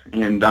football,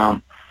 and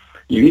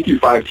he threw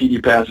 5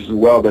 TD passes as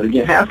well. But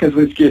again, Haskins,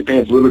 let's give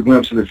fans a little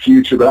glimpse of the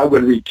future, but I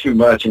wouldn't read too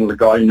much into the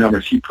gaudy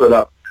numbers he put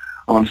up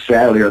on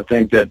Saturday. I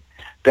think that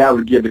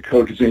would give the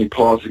coaches any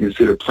pause to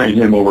consider playing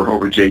him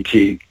over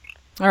JT.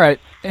 All right,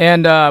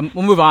 and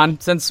we'll move on.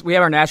 Since we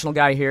have our national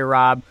guy here,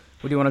 Rob,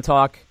 we do want to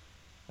talk.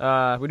 We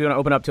do want to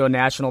open up to a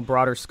national,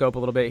 broader scope a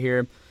little bit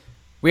here.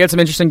 We had some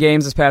interesting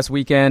games this past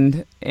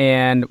weekend,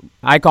 and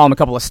I call them a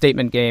couple of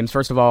statement games.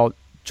 First of all,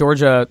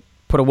 Georgia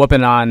put a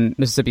whooping on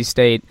Mississippi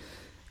State,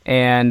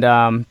 and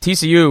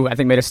TCU, I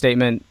think, made a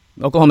statement.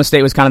 Oklahoma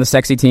State was kind of the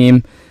sexy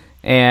team,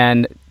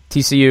 and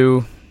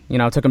TCU,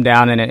 took them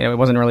down, and it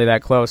wasn't really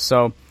that close.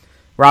 So,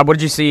 Rob, what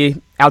did you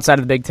see outside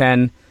of the Big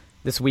Ten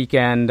this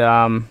weekend,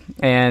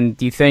 and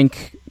do you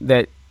think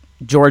that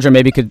Georgia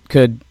maybe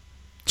could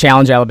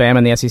challenge Alabama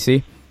in the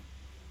SEC?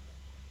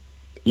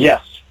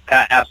 Yes,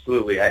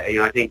 absolutely.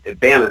 I think that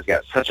Bama's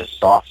got such a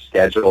soft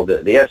schedule.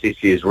 The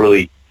SEC is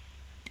really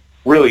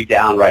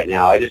down right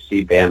now. I just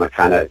see Bama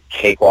kind of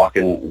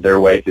cakewalking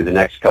their way through the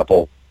next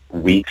couple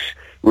weeks,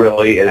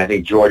 really, and I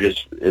think Georgia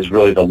is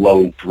really the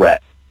lone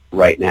threat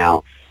right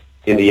now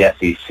in the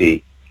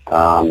SEC.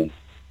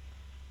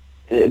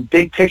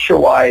 Big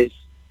picture-wise,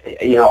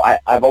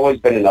 I've always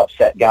been an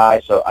upset guy,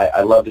 so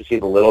I love to see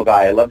the little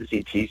guy. I love to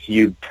see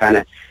TCU kind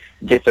of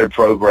get their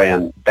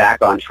program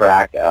back on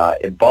track.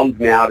 It bummed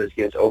me out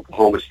against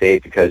Oklahoma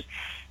State because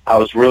I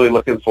was really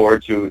looking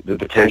forward to the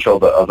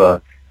potential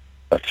of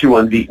 2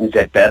 unbeatens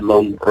at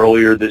Bedlam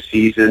earlier this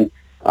season.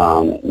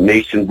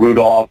 Mason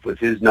Rudolph with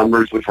his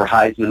numbers, which were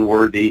Heisman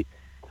worthy.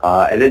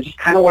 And then just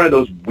kind of one of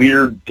those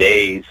weird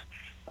days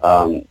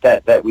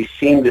that we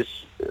seem to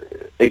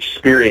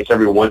experience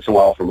every once in a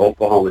while from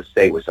Oklahoma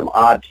State with some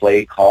odd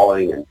play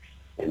calling, and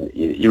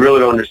you really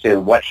don't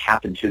understand what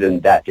happened to them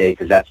that day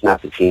because that's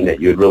not the team that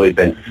you had really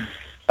been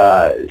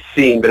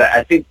seeing. But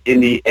I think in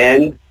the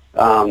end,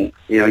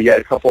 you had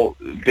a couple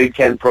Big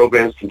Ten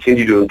programs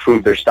continue to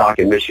improve their stock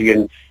in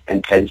Michigan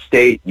and Penn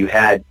State. You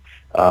had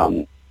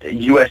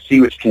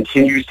USC, which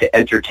continues to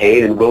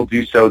entertain and will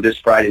do so this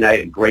Friday night.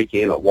 A great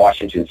game at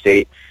Washington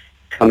State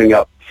coming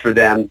up for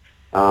them.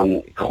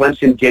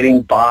 Clemson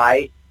getting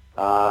by,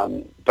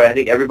 but I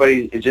think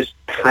everybody is just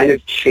kind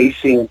of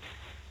chasing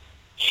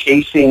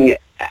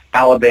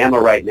Alabama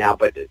right now,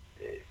 but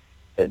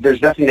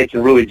there's nothing they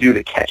can really do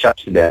to catch up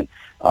to them.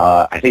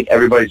 I think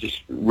everybody's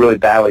just really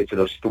battling for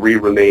those 3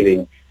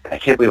 remaining, I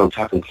can't believe I'm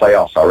talking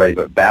playoffs already,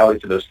 but battling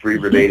for those 3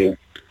 remaining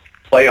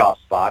playoff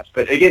spots.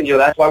 But again,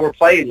 that's why we're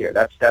playing here.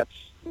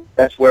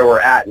 That's where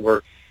we're at.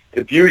 And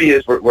the beauty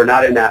is we're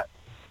not in that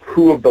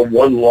who of the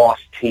one-loss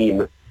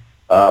team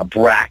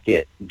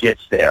bracket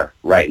gets there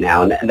right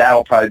now, and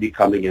that'll probably be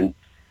coming in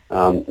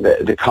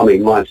the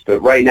coming months. But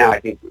right now, I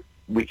think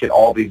we could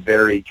all be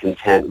very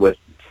content with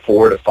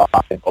 4 to 5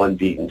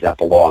 unbeatens that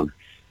belong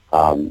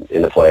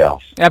in the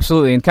playoffs.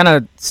 Absolutely, and kind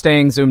of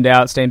staying zoomed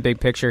out, staying big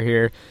picture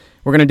here.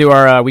 We're going to do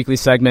our weekly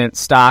segment,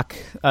 Stock.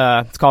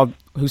 It's called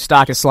Whose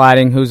Stock is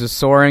Sliding, Whose is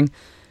Soaring.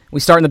 We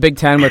start in the Big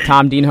Ten with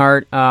Tom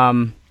Dienhart.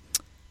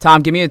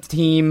 Tom, give me a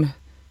team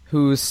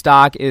whose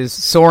stock is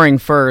soaring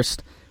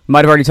first.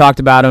 Might have already talked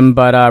about them,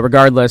 but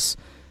regardless,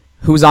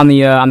 Who's on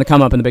the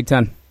come up in the Big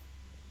Ten?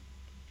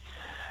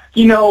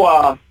 I know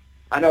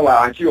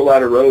I see a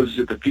lot of roses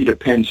at the feet of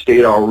Penn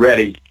State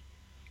already,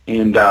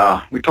 and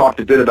we talked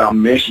a bit about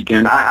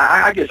Michigan.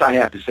 I guess I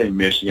have to say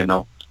Michigan,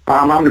 though.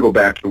 I'm going to go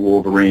back to the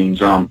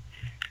Wolverines.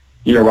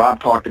 Rob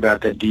talked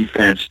about that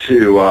defense,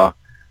 too.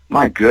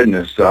 My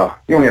goodness,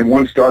 he only had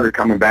one starter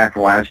coming back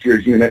from last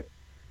year's unit.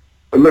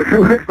 It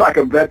looks like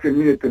a veteran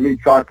unit to me,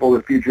 chock full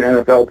of future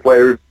NFL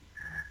players.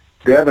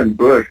 Devin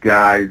Bush,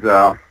 guys,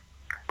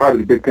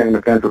 probably the Big Ten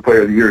Defensive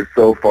Player of the Year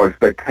so far.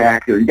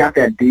 Spectacular. You got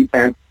that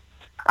defense.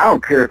 I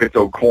don't care if it's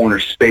O'Connor or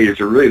Spade. Is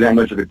there really that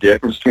much of a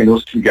difference between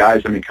those two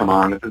guys? I mean, come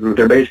on.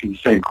 They're basically the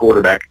same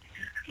quarterback.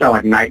 It's not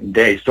like night and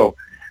day. So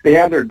they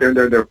have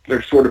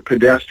their sort of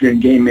pedestrian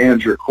game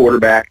manager at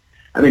quarterback.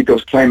 I think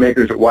those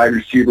playmakers at wide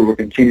receiver will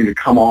continue to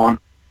come on.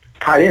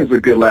 Tight ends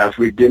looked good last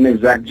week, didn't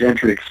they? Zach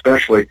Gentry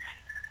especially.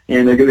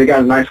 And they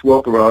got a nice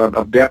wealth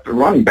of depth at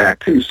running back,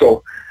 too.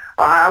 So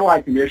I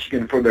like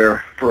Michigan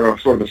for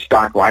sort of a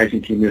stock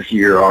rising team this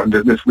year,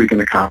 this week in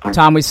the conference.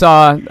 Tom, we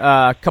saw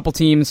a couple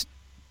teams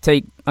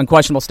take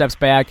unquestionable steps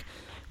back.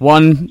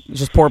 One,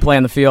 just poor play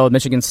on the field.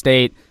 Michigan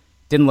State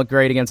didn't look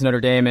great against Notre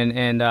Dame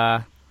and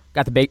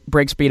got the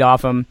break speed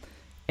off them.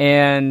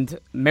 And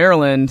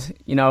Maryland,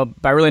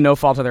 by really no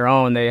fault of their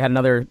own, they had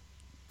another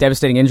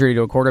devastating injury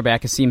to a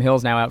quarterback. Kasim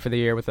Hill's now out for the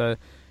year with a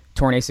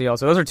torn ACL.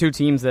 So those are two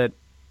teams that,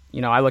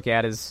 I look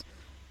at as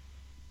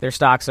their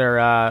stocks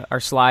are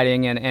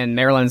sliding, and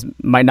Maryland's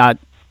might not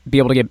be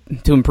able to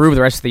get to improve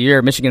the rest of the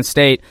year. Michigan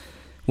State,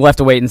 we'll have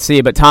to wait and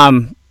see. But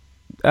Tom,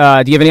 do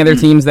you have any other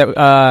teams that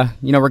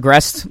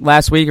regressed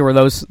last week, or were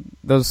those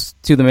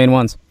two the main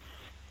ones?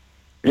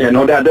 Yeah,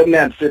 no doubt. Doesn't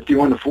that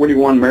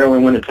 51-41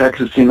 Maryland win to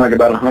Texas seem like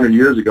about 100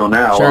 years ago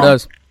now? Sure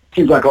does.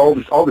 Seems like all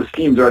the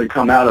schemes already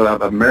come out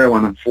of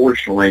Maryland,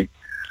 unfortunately.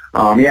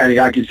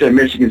 Like you said,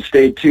 Michigan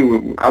State,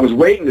 too. I was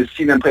waiting to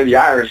see them play the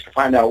Irish to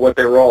find out what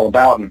they were all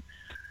about, and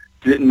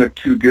didn't look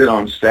too good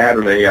on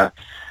Saturday at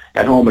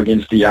home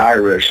against the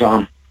Irish.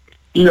 Those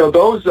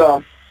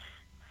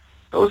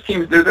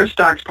teams, their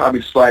stock's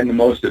probably sliding the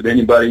most of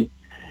anybody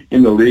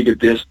in the league at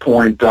this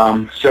point.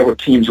 Several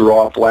teams were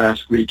off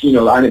last week.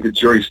 I think the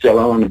jury's still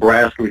out on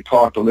Nebraska. We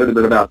talked a little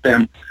bit about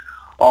them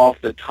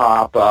off the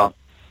top.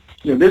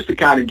 This is the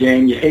kind of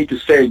game, you hate to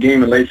say a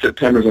game in late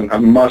September is a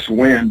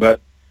must-win,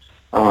 but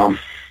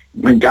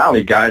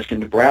golly, guys, can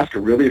Nebraska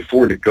really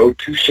afford to go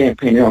to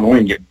Champaign, Illinois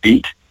and get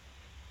beat?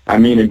 I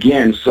mean,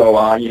 again,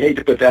 so you hate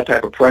to put that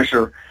type of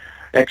pressure,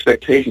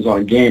 expectations on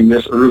a game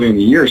this early in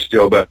the year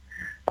still, but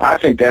I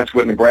think that's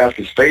what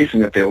Nebraska's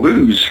facing if they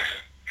lose.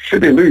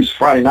 Should they lose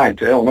Friday night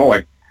to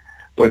Illinois,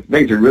 but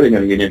things are really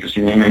going to get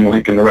interesting in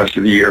the rest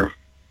of the year.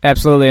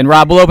 Absolutely. And,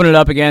 Rob, we'll open it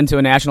up again to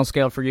a national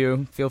scale for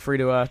you. Feel free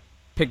to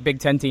pick Big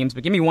Ten teams,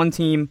 but give me one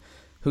team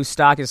whose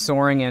stock is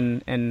soaring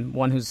and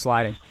one who's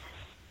sliding.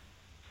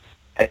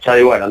 I tell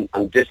you what,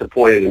 I'm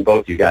disappointed in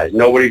both you guys.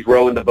 Nobody's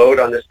rowing the boat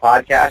on this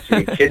podcast. Are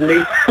you kidding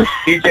me?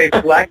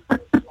 TJ Fleck.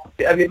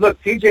 I mean,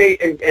 look,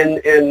 TJ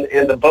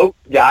and the boat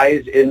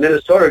guys in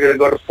Minnesota are going to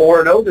go to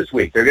 4-0 this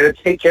week. They're going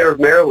to take care of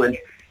Maryland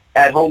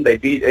at home. They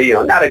beat,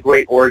 not a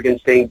great Oregon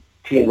State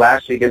team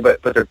last weekend,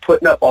 but they're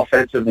putting up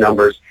offensive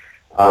numbers.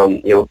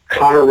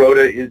 Connor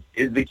Rhoda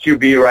is the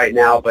QB right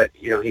now, but,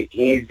 he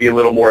needs to be a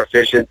little more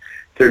efficient.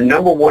 They're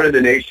number one in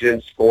the nation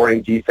in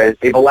scoring defense.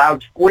 They've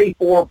allowed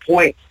 24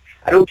 points.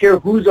 I don't care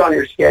who's on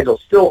your schedule.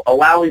 Still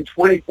allowing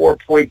 24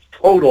 points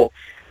total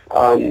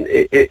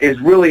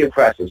is really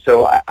impressive.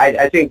 So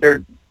I think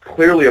they're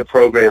clearly a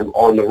program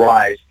on the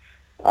rise.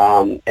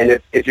 And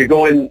if you're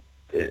going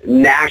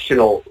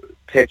national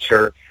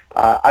picture,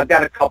 I've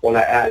got a couple.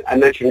 And I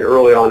mentioned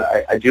early on,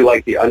 I do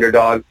like the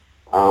underdog.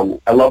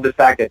 I love the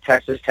fact that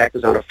Texas Tech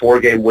is on a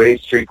 4-game winning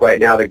streak right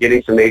now. They're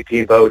getting some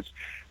AP votes.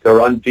 They're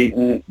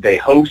unbeaten. They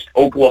host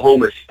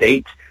Oklahoma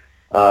State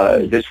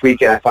this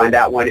weekend. I find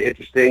that one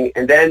interesting.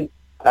 And then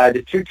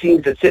the two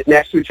teams that sit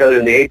next to each other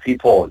in the AP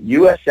poll,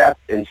 USF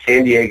and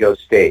San Diego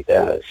State.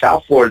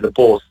 South Florida, the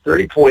Bulls,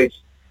 30 points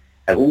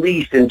at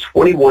least in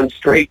 21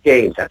 straight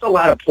games. That's a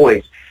lot of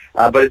points.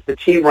 But it's the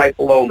team right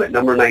below them at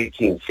number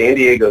 19, San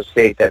Diego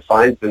State, that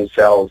finds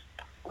themselves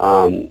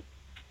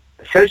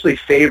essentially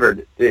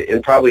favored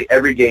in probably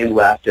every game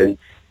left. And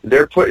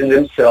they're putting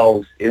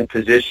themselves in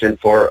position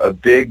for a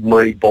big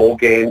money bowl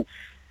game.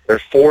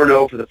 They're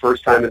 4-0 for the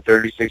first time in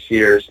 36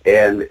 years,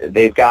 and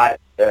they've got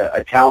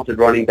a talented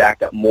running back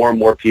that more and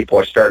more people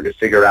are starting to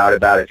figure out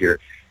about if you're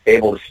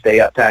able to stay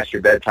up past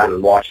your bedtime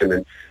and watch him.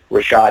 And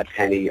Rashad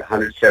Penny,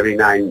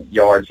 179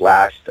 yards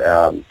last.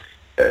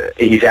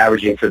 He's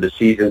averaging for the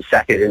season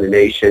second in the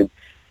nation.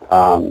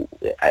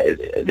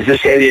 This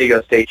is San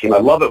Diego State team. I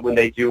love it when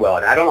they do well,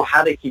 and I don't know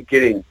how they keep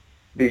getting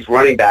these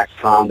running backs,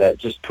 Tom, that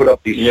just put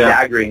up these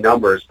staggering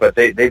numbers, but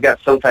they've got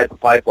some type of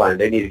pipeline.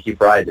 They need to keep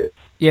riding it.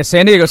 Yeah,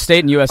 San Diego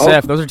State and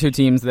USF, those are two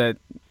teams that,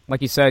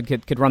 like you said,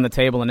 could run the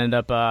table and end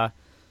up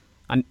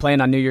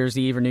playing on New Year's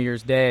Eve or New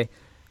Year's Day.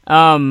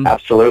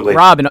 Absolutely.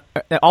 Rob, and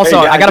also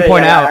I got to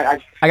point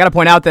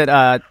out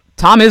that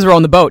Tom is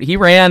rowing the boat. He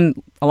ran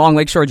along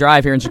Lakeshore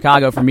Drive here in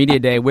Chicago for Media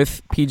Day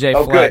with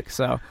PJ Fleck. Good.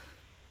 So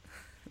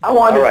I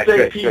wanted All right, to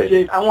say good.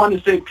 PJ. I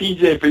wanted to say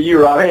PJ for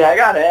you, Rob. Hey, I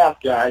got to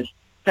ask, guys.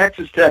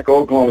 Texas Tech,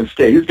 Oklahoma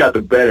State. Who's got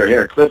the better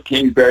hair, Cliff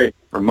Kingsbury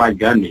or Mike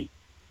Gundy?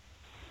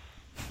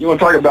 You want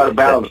to talk about a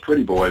battle of the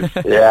pretty boys?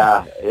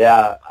 Yeah.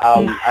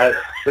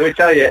 Let me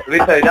tell you,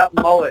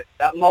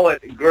 that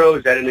mullet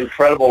grows at an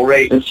incredible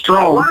rate. It's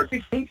strong. I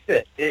honestly think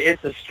that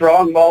it's a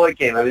strong mullet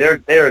game. I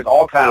mean, there is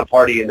all kind of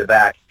party in the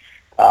back.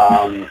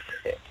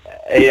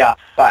 Yeah,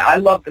 but I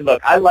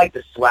like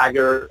the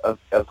swagger of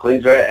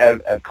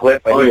Klingsbury, of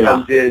Cliff. When he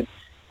comes in,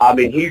 I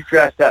mean, he's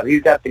dressed up.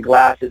 He's got the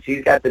glasses.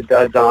 He's got the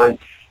duds on.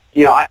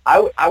 You know,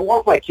 I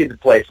want my kid to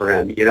play for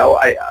him. You know,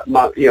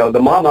 the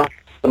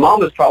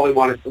mamas probably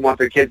want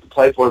their kids to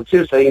play for him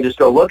too, so they can just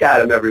go look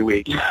at him every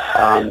week.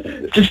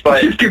 Just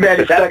too bad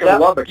he's stuck in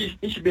Lubbock.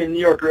 He should be in New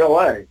York or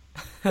L.A.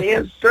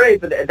 Damn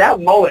straight, but the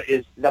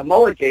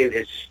mullet game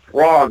is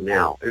strong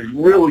now. It's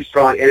really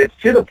strong, and it's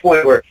to the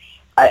point where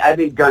I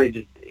think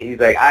Gunny he's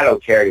like, I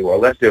don't care anymore.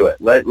 Let's do it.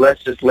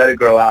 Let's just let it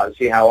grow out and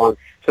see how long.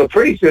 So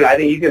pretty soon, I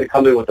think he's going to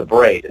come in with a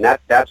braid, and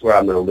that's where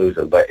I'm going to lose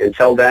him. But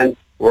until then,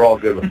 we're all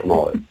good with the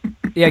mullet.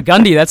 Yeah,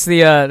 Gundy. That's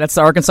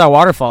the Arkansas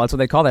waterfall. That's what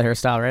they call that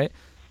hairstyle, right?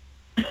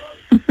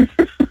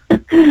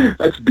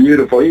 That's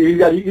beautiful. He's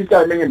got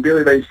to bring in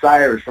Billy Ray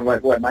Cyrus from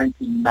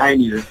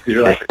 1990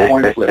 to like a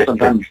coin flip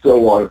sometime in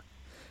Stillwater.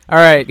 All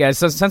right, guys.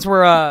 So since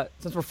we're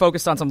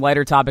focused on some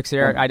lighter topics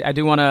here, I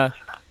do want to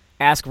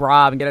ask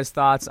Rob and get his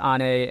thoughts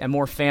on a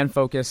more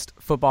fan-focused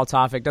football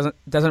topic.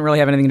 Doesn't really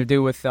have anything to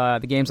do with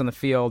the games on the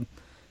field,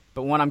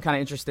 but one I'm kind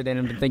of interested in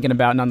and been thinking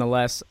about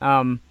nonetheless.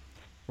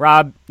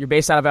 Rob, you're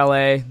based out of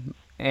L.A.,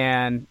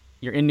 and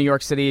you're in New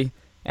York City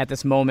at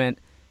this moment,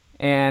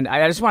 and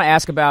I just want to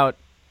ask about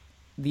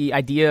the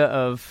idea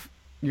of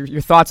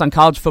your thoughts on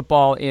college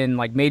football in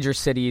like major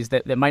cities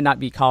that might not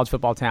be college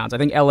football towns. I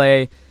think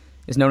L.A.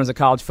 is known as a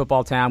college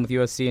football town with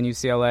USC and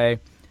UCLA.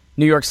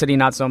 New York City,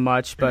 not so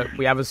much, but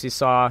we obviously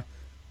saw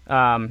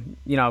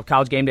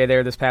College Game Day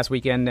there this past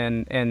weekend,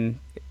 and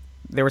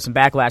there was some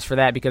backlash for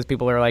that because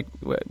people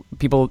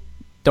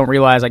don't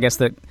realize, I guess,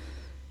 that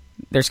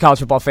there's college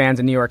football fans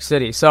in New York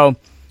City. So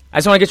I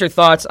just want to get your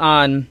thoughts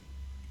on,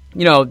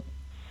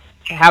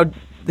 how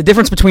the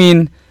difference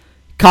between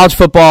college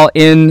football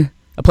in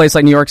a place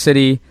like New York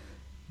City,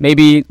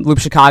 maybe loop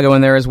Chicago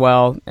in there as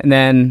well, and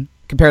then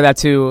compare that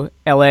to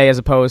LA as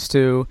opposed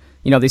to,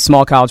 these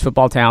small college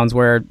football towns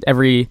where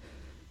every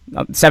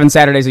 7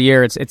 Saturdays a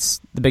year, it's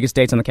the biggest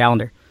dates on the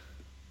calendar.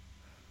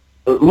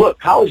 Look,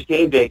 College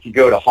Game Day could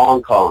go to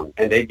Hong Kong,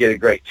 and they'd get a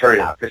great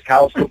turnout because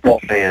college football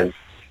fans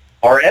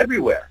are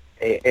everywhere.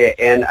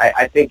 And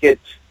I think it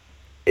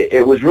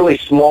was really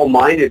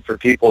small-minded for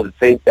people to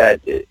think that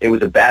it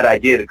was a bad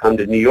idea to come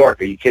to New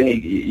York. Are you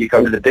kidding? You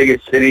come to the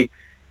biggest city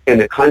in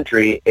the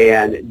country,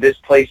 and this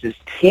place is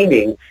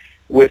teeming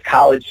with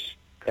college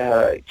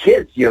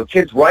kids,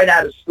 kids right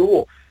out of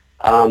school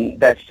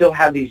that still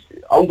have these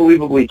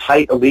unbelievably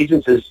tight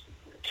allegiances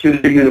to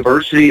their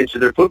university and to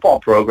their football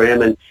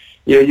program. And,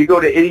 you go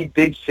to any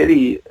big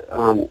city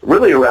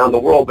really around the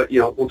world, but,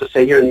 we'll just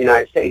say here in the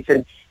United States.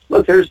 And,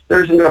 look, there's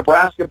a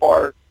Nebraska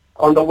bar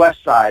on the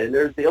west side, and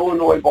there's the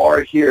Illinois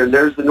bar here, and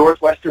there's the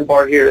Northwestern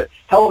bar here.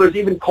 Hell, there's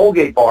even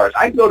Colgate bars.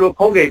 I can go to a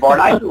Colgate bar,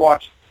 and I can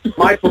watch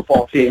my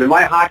football team and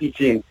my hockey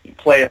team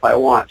play if I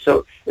want.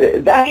 So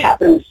that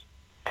happens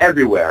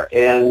everywhere.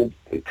 And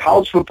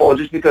college football,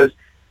 just because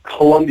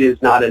Columbia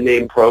is not a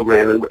named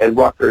program and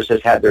Rutgers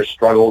has had their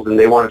struggles and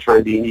they want to try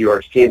and be New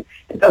York's team,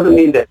 it doesn't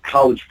mean that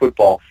college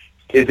football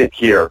isn't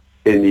here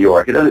in New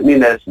York. It doesn't mean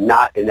that it's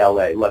not in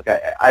L.A. Look,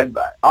 I'm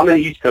an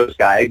East Coast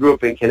guy. I grew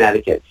up in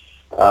Connecticut,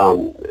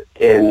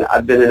 and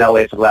I've been in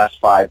L.A. for the last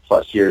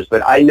 5+ years.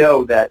 But I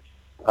know that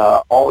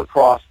all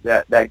across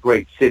that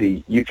great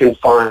city, you can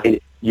find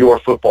your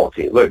football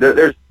team. Look,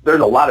 there's a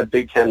lot of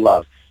Big Ten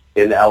love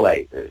in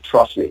L.A.,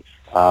 trust me.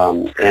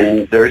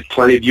 And there's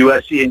plenty of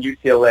USC and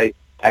UCLA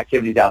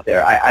activities out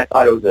there. I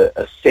thought it was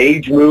a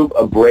sage move,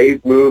 a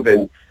brave move,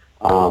 and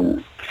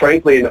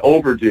frankly an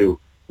overdue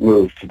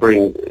move to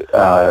bring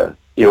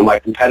my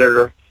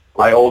competitor,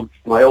 my old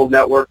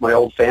network, my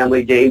old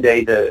family Game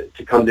Day to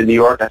come to New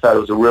York. I thought it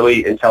was a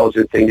really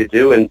intelligent thing to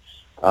do, and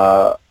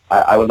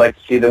I would like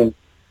to see them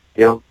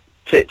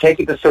take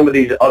it to some of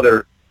these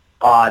other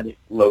odd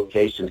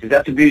locations, because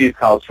that's the beauty of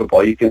college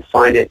football. You can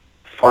find it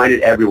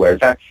everywhere. In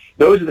fact,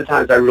 those are the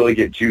times I really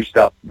get juiced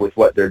up with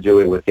what they're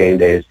doing with Game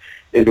Days,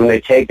 is when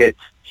they take it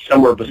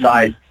somewhere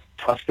besides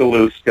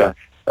Tuscaloosa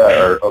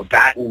or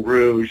Baton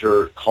Rouge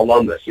or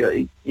Columbus.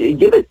 You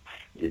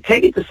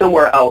take it to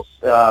somewhere else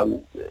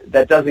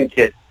that doesn't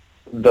get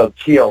the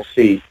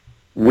TLC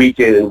week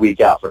in and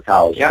week out for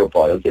college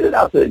football. You'll get it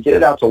out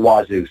to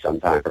Wazoo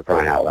sometime, for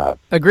crying out loud.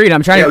 Agreed.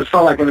 I'm trying. It was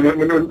fun. Like when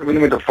they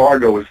went to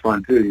Fargo was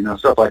fun too.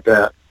 Stuff like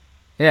that.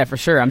 Yeah, for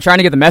sure. I'm trying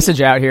to get the message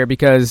out here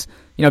because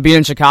being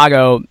in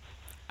Chicago,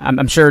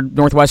 I'm sure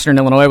Northwestern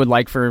Illinois would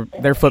like for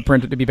their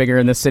footprint to be bigger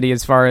in this city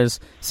as far as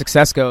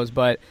success goes,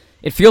 but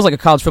it feels like a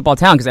college football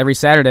town because every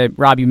Saturday,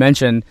 Rob, you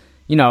mentioned,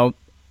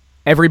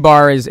 every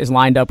bar is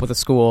lined up with a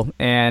school,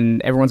 and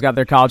everyone's got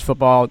their college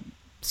football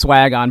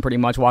swag on pretty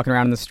much, walking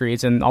around in the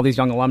streets, and all these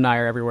young alumni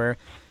are everywhere.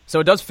 So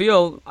it does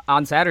feel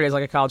on Saturdays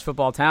like a college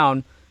football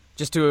town,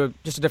 just a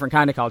different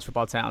kind of college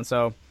football town.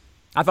 So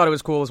I thought it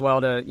was cool as well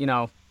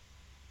to,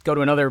 go to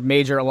another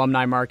major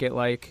alumni market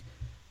like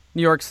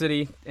New York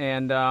City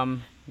and,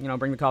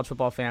 bring the college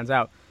football fans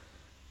out.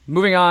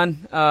 Moving on,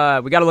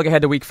 we got to look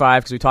ahead to Week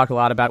 5 because we talked a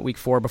lot about Week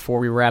 4 before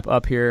we wrap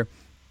up here.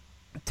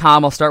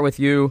 Tom, I'll start with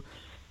you.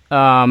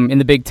 In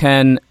the Big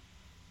Ten,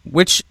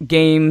 which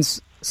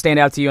games stand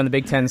out to you on the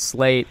Big Ten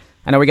slate?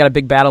 I know we got a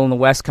big battle in the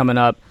West coming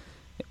up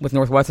with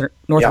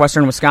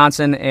Northwestern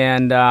Wisconsin,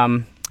 and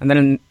then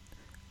in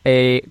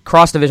a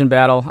cross-division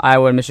battle,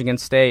 Iowa and Michigan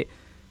State.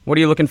 What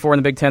are you looking for in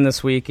the Big Ten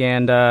this week,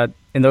 and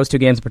in those two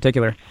games in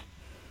particular?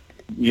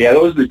 Yeah,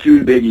 those are the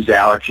two biggies,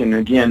 Alex. And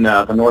again,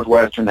 the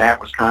Northwestern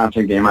at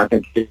Wisconsin game, I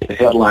think, is the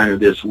headliner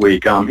this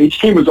week. Each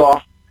team was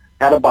off,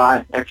 had a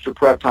bye, extra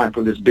prep time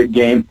for this big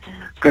game.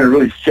 It's going to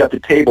really set the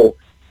table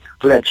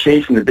for that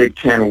chase in the Big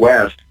Ten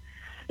West.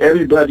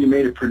 Everybody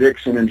made a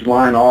prediction in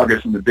July and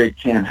August in the Big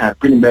Ten,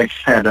 pretty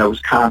much had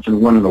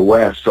Wisconsin winning the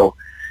West. So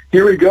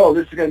here we go.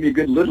 This is going to be a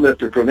good lid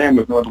lifter for them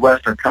with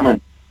Northwestern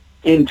coming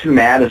into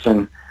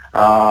Madison.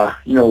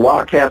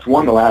 Wildcats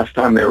won the last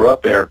time they were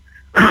up there.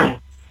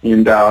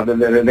 And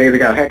they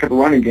got a heck of a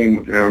running game.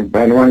 And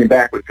running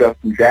back with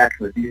Justin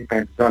Jackson, the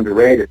defense is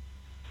underrated.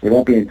 They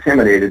won't be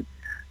intimidated.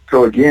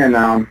 So again,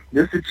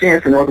 this is a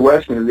chance for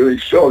Northwestern to really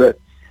show that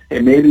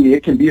maybe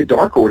it can be a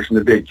dark horse in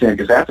the Big Ten,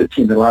 because that's a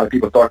team that a lot of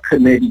people thought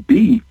could maybe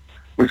be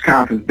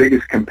Wisconsin's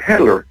biggest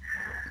competitor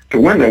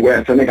to win the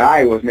West. I think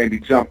Iowa's maybe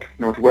jumped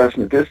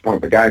Northwestern at this point.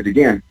 But guys,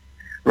 again,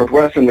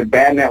 Northwestern looked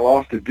bad in that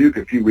loss to Duke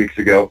a few weeks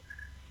ago.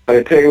 But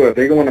I tell you what, if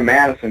they go into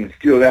Madison and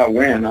steal that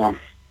win,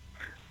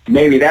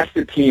 maybe that's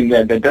the team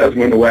that does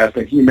win the West.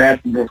 Like, can you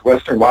imagine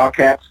Northwestern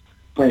Wildcats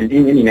playing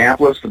in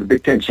Indianapolis for the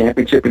Big Ten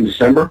championship in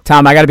December?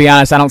 Tom, I got to be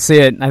honest, I don't see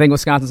it. I think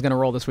Wisconsin's going to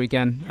roll this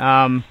weekend.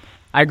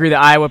 I agree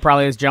that Iowa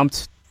probably has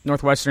jumped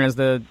Northwestern as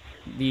the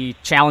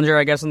challenger,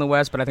 I guess, in the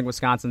West, but I think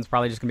Wisconsin's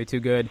probably just going to be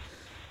too good.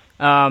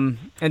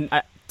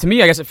 To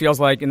me, I guess it feels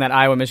like in that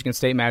Iowa-Michigan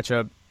State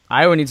matchup,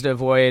 Iowa needs to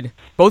avoid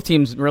 – both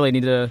teams really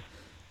need to,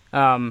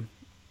 kind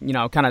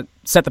of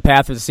set the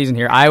path for the season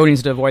here. Iowa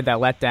needs to avoid that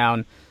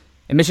letdown,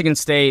 and Michigan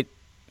State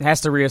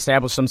has to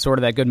reestablish some sort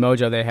of that good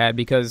mojo they had,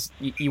 because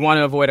you want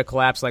to avoid a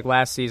collapse like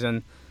last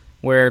season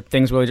where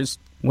things really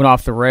just went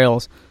off the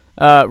rails.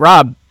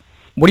 Rob,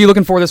 what are you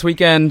looking for this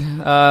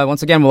weekend?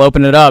 Once again, we'll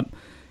open it up.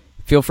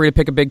 Feel free to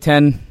pick a Big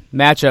Ten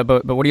matchup,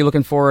 but what are you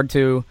looking forward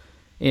to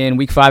in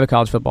Week 5 of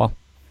college football?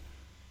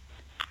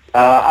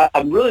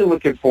 I'm really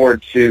looking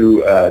forward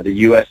to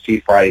the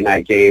USC Friday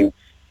night game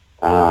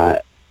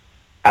out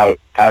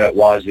at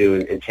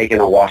Wazoo and taking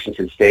on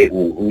Washington State,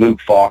 and Luke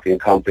Falk and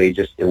company.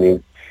 Just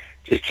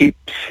keep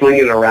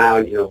slinging it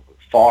around.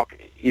 Falk,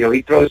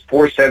 he throws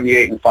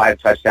 478 and 5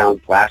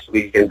 touchdowns last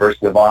weekend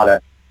versus Nevada,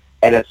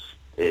 and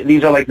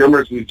these are like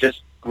numbers we've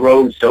just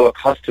grown so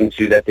accustomed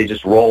to that they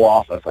just roll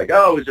off us. Like,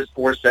 oh, it's just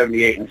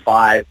 478 and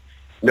 5,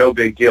 no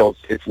big deal.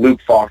 It's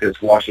Luke Falk and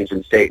it's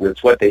Washington State, and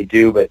it's what they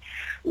do. But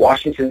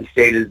Washington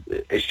State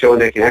is showing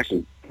they can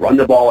actually run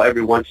the ball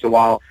every once in a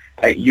while.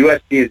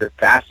 USC is a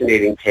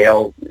fascinating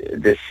tale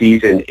this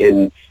season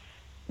in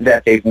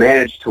that they've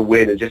managed to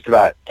win in just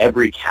about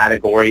every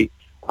category.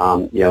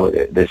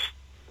 This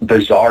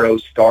bizarro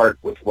start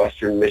with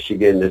Western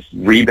Michigan, this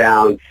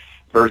rebound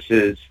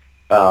versus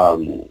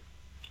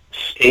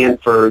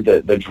Stanford,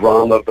 the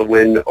drum of the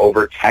win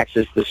over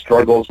Texas, the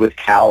struggles with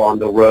Cal on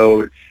the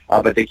road,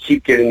 but they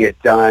keep getting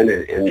it done.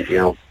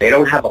 And they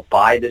don't have a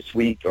bye this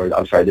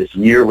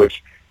year,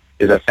 which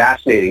is a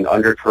fascinating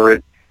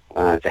undercurrent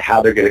to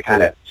how they're going to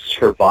kind of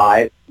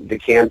survive the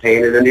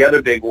campaign. And then the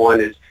other big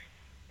one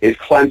is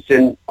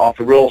Clemson off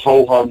a real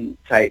ho-hum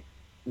type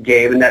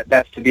game, and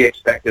that's to be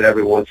expected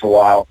every once in a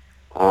while.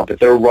 But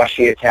their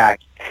rushing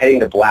attack heading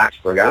to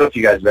Blacksburg. I don't know if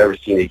you guys have ever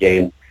seen a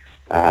game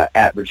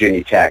at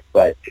Virginia Tech,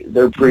 but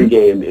their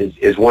pregame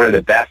is one of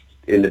the best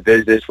in the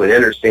business. When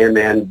Enter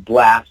Sandman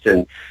blasts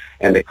and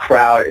the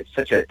crowd, it's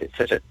such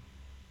a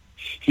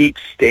steep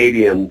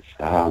stadium,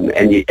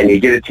 and you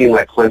get a team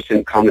like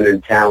Clemson coming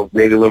in town with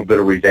maybe a little bit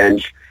of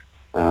revenge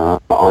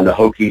on the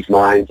Hokies'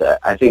 minds.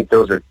 I think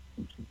those are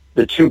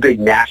the two big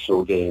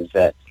national games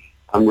that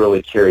I'm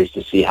really curious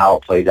to see how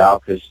it plays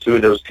out, because two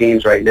of those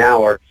teams right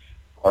now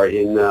are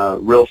in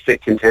real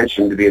thick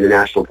contention to be in the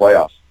national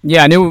playoffs.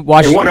 Yeah, I knew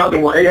Washington. And one other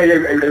one,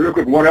 real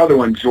quick, one other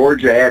one,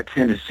 Georgia at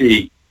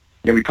Tennessee.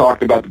 We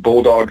talked about the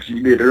Bulldogs.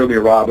 You did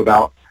earlier, Rob,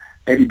 about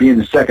maybe being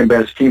the second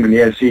best team in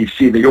the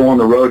SEC. They go on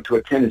the road to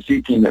a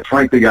Tennessee team that,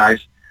 frankly, guys,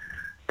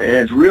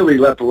 has really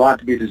left a lot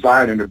to be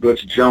desired under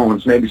Butch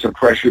Jones. Maybe some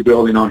pressure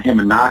building on him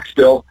in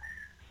Knoxville.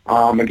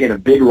 Again, a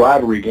big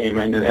rivalry game,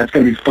 and that's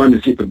going to be fun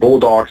to see if the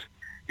Bulldogs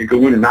can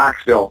go into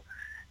Knoxville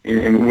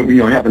and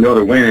have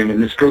another win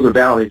and just further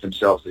validate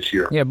themselves this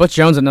year. Yeah, Butch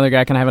Jones, another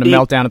guy kind of having a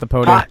meltdown at the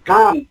podium.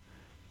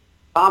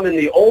 Tom, in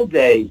the old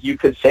day, you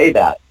could say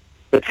that.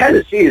 But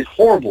Tennessee is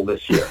horrible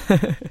this year.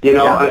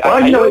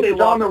 I know they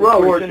lost on the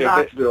road in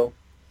Knoxville.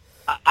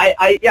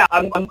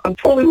 I'm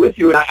totally with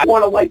you, and I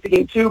want to like the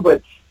game too,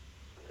 but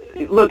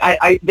look,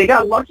 they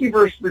got lucky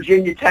versus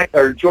Virginia Tech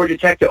or Georgia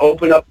Tech to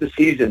open up the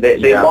season.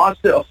 They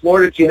lost to a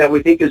Florida team that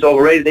we think is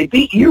overrated. They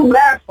beat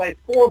UMass by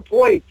 4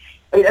 points.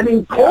 I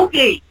mean,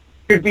 Colgate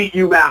could beat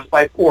UMass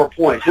by 4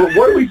 points.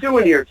 What are we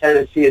doing here,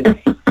 Tennessee?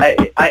 And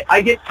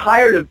I get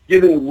tired of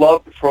giving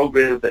love to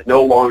programs that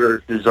no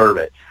longer deserve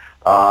it.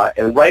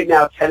 And right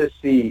now,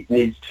 Tennessee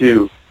needs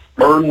to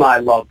earn my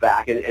love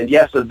back. And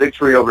yes, a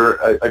victory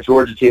over a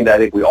Georgia team that I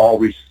think we all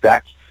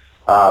respect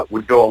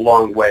would go a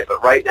long way.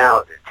 But right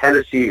now,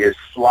 Tennessee is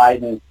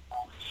sliding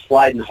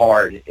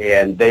hard,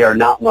 and they are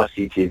not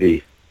must-see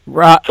TV.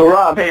 Rob,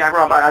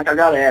 I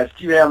got to ask,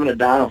 do you have an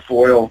Adana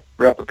Foyle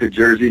replica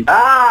jersey?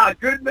 Ah,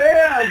 good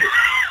man.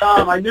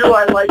 Tom, I knew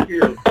I liked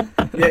you.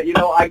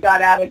 Yeah, I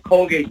got out of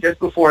Colgate just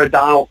before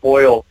Adana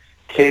Foyle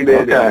came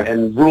in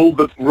and ruled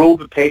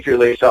the Patriot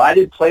League. So I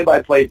did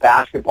play-by-play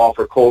basketball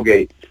for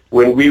Colgate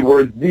when we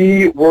were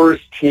the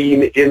worst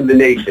team in the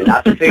nation,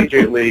 not the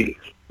Patriot League,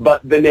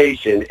 but the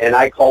nation, and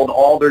I called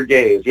all their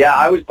games. Yeah,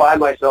 I was by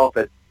myself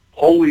at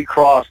Holy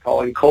Cross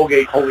calling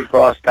Colgate Holy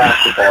Cross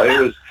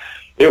basketball.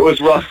 It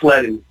was rough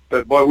sledding,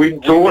 but boy, we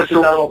went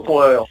to Donald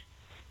Foyle.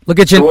 Look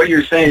at you. So what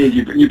you're saying is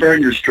you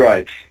burned your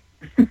stripes.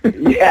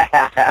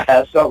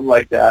 Yeah, something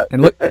like that.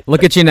 And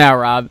look at you now,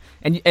 Rob.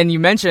 And you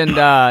mentioned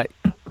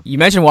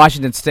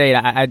Washington State.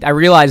 I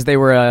realized they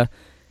were a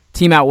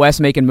team out west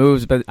making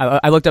moves, but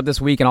I looked up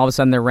this week, and all of a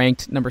sudden they're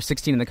ranked number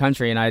 16 in the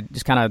country, and I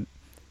just kind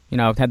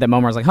of had that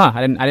moment where I was like,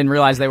 I didn't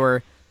realize they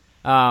were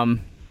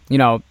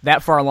that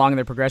far along in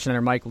their progression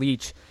under Mike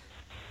Leach.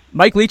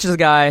 Mike Leach is a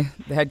guy,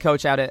 the head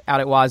coach out at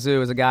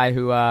Wazoo, is a guy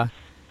who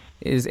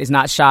is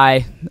not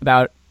shy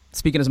about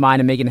speaking his mind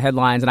and making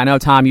headlines. And I know,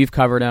 Tom, you've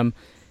covered him,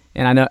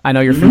 and I know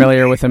you're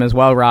familiar with him as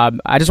well, Rob.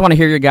 I just want to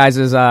hear your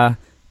guys'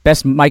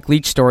 best Mike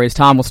Leach stories.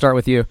 Tom, we'll start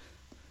with you.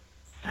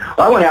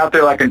 I went out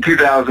there in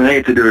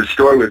 2008 to do a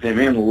story with him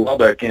in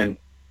Lubbock, and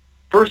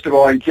first of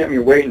all, he kept me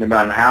waiting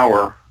about an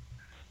hour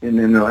in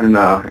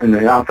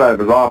the outside of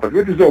his office,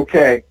 which is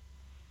okay.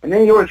 And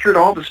then he always heard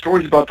all the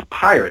stories about the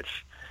Pirates.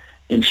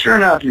 And sure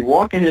enough, you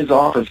walk in his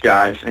office,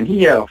 guys, and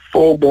he had a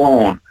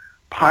full-blown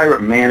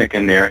pirate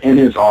mannequin there in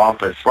his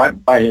office,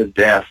 right by his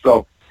desk.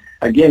 So,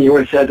 again, he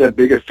always had that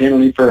big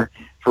affinity for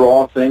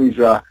all things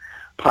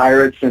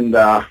pirates, and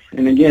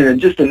again,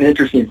 just an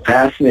interesting,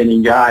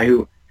 fascinating guy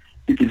who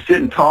you can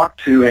sit and talk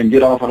to and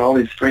get off on all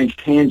these strange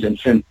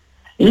tangents. And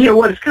you know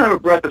what? It's kind of a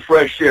breath of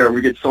fresh air.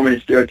 We get so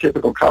many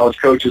stereotypical college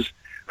coaches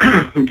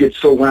who get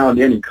so wound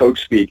in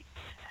coach speak.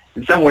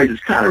 In some ways,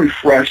 it's kind of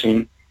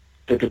refreshing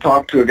to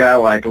talk to a guy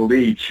like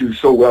Leach, who's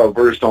so well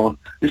versed on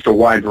just a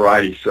wide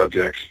variety of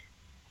subjects.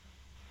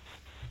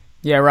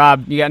 Yeah,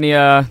 Rob, you got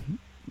any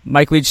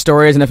Mike Leach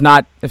stories? And if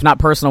not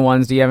personal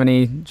ones, do you have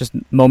any just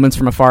moments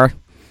from afar?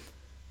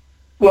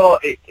 Well,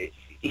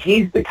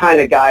 he's the kind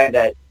of guy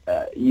that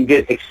you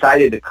get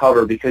excited to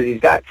cover because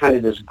he's got kind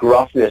of this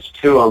gruffness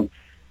to him,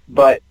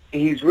 but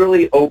he's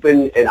really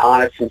open and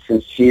honest and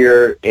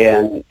sincere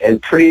and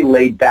pretty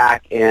laid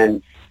back,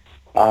 and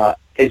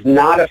is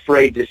not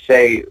afraid to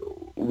say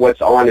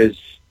what's on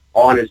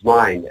his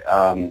mind,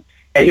 and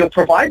he'll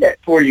provide that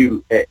for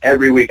you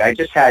every week. I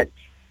just had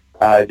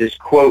this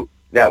quote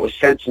that was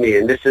sent to me,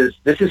 and this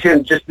is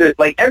him just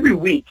every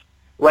week,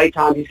 right,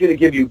 Tom? He's going to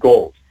give you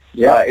gold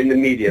in the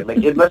media.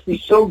 It must be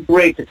so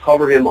great to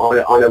cover him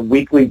on a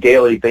weekly,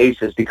 daily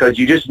basis because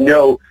you just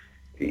know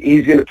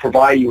he's going to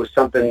provide you with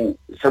something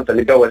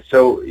to go with.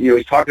 So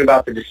he's talking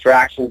about the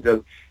distractions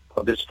of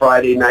this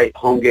Friday night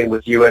home game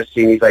with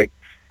USC, and he's like,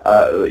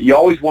 you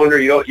always wonder,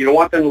 you don't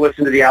want them to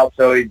listen to the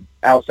outside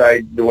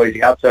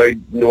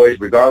noise,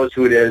 regardless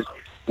who it is,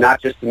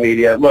 not just the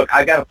media. Look,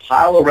 I got a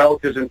pile of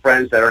relatives and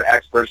friends that are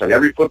experts on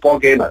every football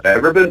game I've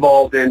ever been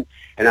involved in,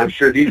 and I'm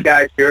sure these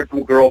guys hear it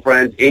from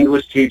girlfriends,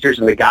 English teachers,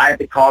 and the guy at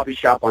the coffee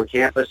shop on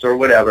campus or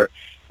whatever.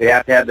 They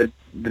have to have the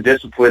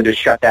discipline to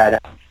shut that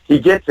out. He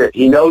gets it.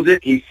 He knows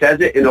it. He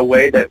says it in a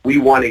way that we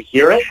want to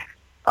hear it,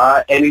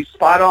 and he's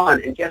spot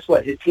on. And guess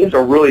what? His teams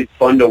are really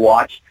fun to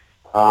watch.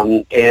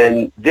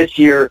 And this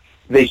year,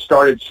 they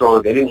started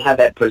strong. They didn't have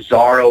that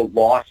bizarro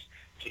loss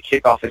to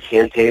kick off a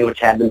campaign, which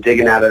had them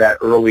digging out of that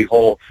early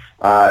hole.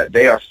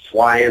 They are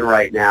flying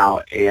right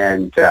now,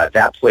 and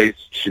that place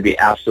should be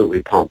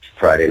absolutely pumped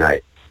Friday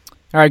night.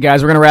 All right,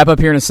 guys, we're going to wrap up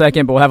here in a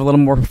second, but we'll have a little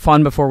more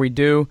fun before we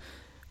do.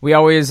 We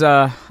always,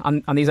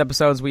 on these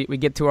episodes, we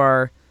get to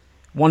our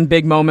one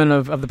big moment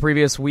of the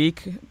previous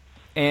week,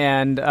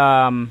 and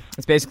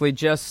it's basically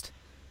just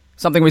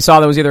something we saw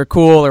that was either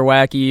cool or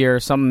wacky or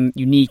something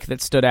unique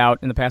that stood out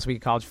in the past week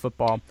of college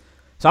football.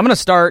 So I'm going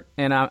to start,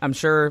 and I'm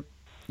sure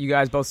you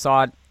guys both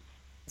saw it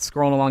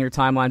scrolling along your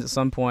timelines at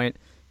some point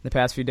in the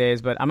past few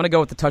days, but I'm going to go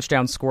with the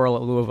touchdown squirrel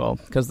at Louisville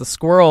because the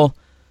squirrel,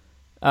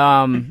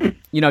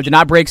 did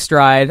not break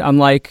stride,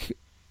 unlike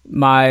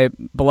my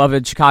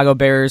beloved Chicago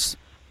Bears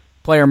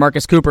player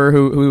Marcus Cooper,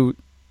 who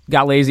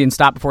got lazy and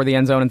stopped before the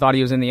end zone and thought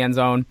he was in the end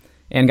zone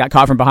and got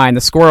caught from behind.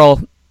 The squirrel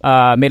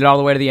made it all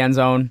the way to the end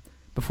zone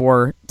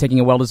before taking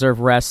a well-deserved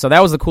rest. So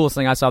that was the coolest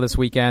thing I saw this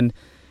weekend,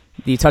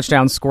 the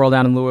touchdown squirrel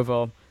down in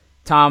Louisville.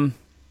 Tom,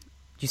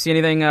 did you see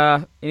anything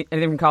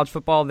from college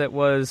football that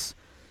was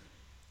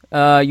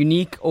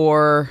unique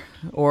or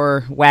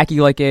wacky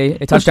like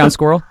a touchdown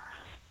squirrel?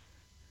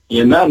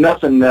 Yeah,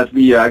 nothing that's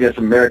I guess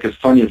America's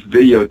funniest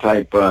video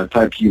type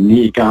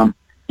unique.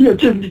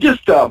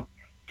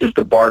 Just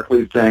the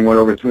Barkley thing went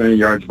over 200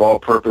 yards of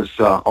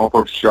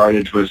all-purpose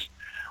yardage was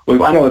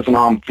I know it's an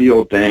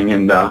on-field thing,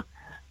 and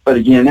but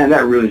again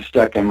that really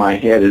stuck in my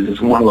head.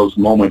 It's one of those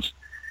moments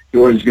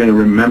you're always going to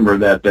remember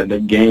that the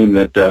game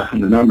that the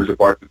numbers that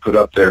Barkley put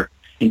up there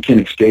in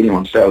Kinnick Stadium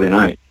on Saturday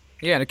night.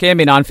 Yeah, and it can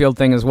be an on-field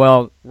thing as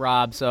well,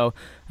 Rob. So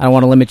I don't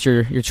want to limit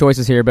your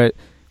choices here, but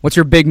what's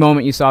your big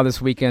moment you saw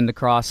this weekend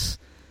across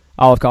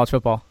all of college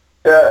football?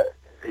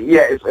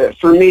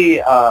 For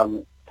me.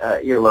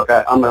 Look,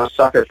 I'm a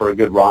sucker for a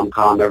good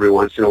rom-com every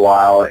once in a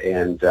while,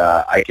 and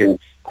I can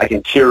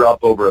tear up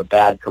over a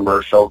bad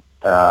commercial.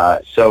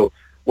 So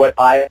what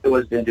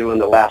Iowa's been doing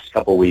the last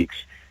couple of weeks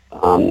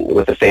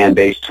with the fan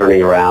base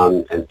turning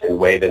around and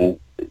waving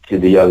to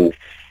the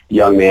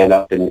young man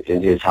up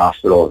in his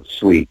hospital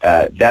suite,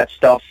 that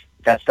stuff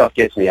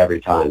gets me every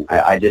time.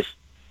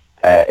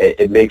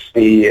 It makes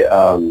me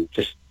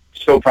just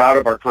so proud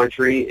of our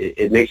country.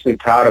 It makes me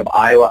proud of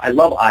Iowa. I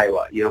love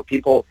Iowa.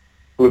 People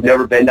who have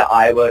never been to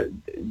Iowa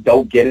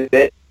don't get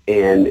it,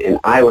 and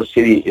Iowa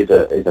City is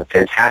a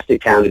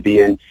fantastic town to be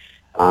in,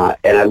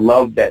 and I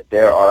love that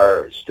there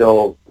are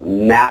still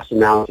mass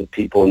amounts of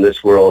people in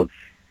this world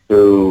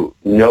who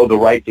know the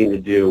right thing to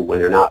do when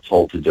they're not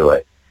told to do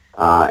it,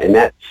 and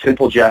that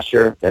simple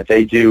gesture that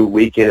they do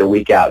week in and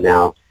week out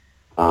now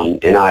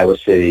in Iowa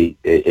City,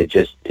 it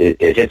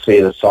hits me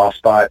in a soft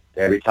spot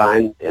every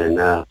time,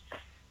 and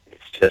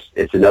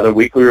it's another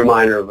weekly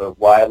reminder of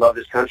why I love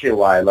this country and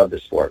why I love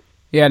this sport.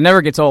 Yeah, it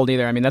never gets old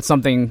either. I mean, that's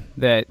something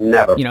that,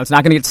 never. It's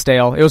not going to get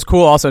stale. It was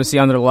cool also to see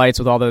under the lights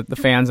with all the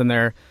fans and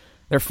their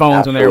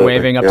phones when they were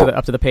waving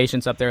up to the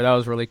patients up there. That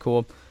was really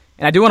cool.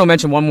 And I do want to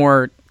mention one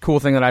more cool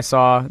thing that I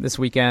saw this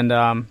weekend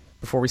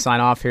before we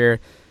sign off here.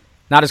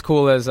 Not as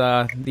cool as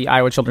the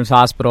Iowa Children's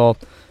Hospital,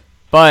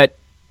 but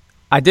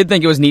I did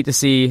think it was neat to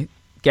see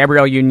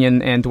Gabrielle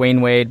Union and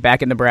Dwayne Wade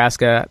back in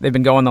Nebraska. They've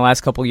been going the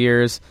last couple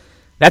years.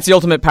 That's the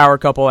ultimate power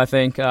couple, I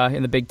think,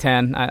 in the Big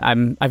Ten.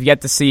 I've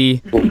yet to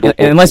see,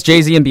 unless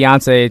Jay-Z and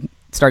Beyonce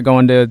start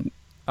going to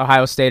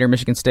Ohio State or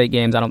Michigan State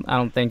games. I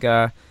don't think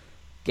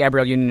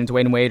Gabrielle Union and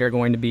Dwayne Wade are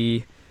going to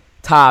be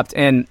topped.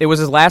 And it was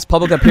his last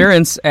public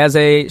appearance as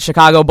a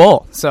Chicago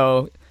Bull.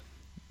 So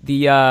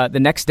the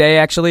next day,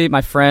 actually,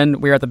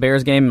 we were at the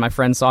Bears game, and my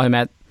friend saw him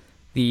at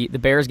the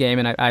Bears game,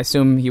 and I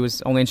assume he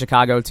was only in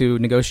Chicago to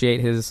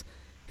negotiate his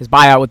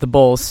buyout with the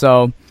Bulls.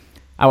 So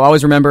I'll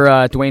always remember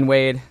Dwayne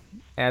Wade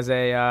as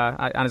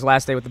on his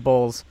last day with the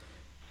Bulls,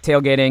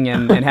 tailgating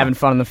and having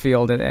fun on the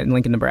field in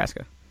Lincoln,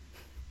 Nebraska.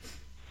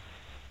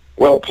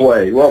 Well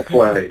played. All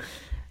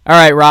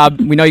right, Rob,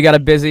 we know you got a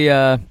busy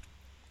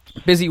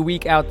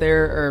week out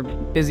there, or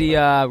busy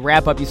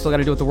wrap-up you still got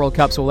to do with the World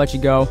Cup, so we'll let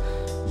you go.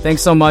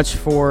 Thanks so much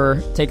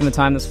for taking the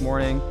time this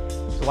morning.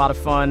 It was a lot of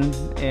fun,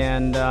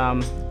 and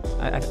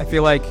I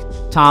feel like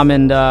Tom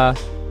and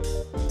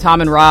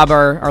Rob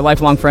are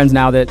lifelong friends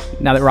now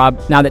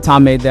that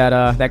Tom made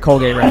that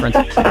Colgate reference.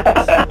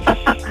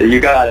 You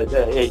got it.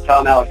 Hey,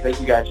 Tom, Alex, thank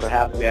you guys for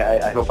having me.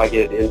 I hope I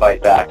get an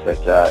invite back, but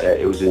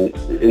it was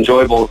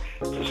enjoyable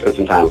to spend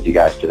some time with you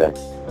guys today.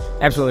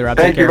 Absolutely, Rob.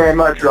 Thank you very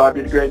much, Rob.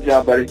 You did a great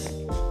job, buddy.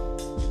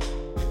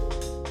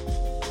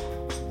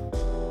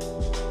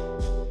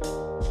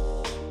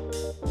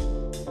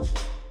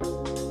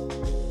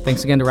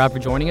 Thanks again to Rob for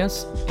joining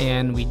us.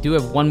 And we do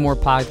have one more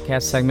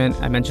podcast segment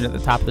I mentioned at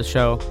the top of the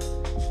show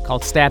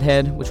called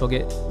Stathead, which we'll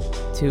get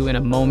to in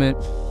a moment.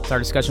 It's our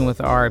discussion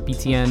with our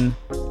BTN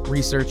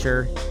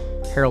researcher,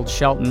 Harold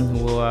Shelton,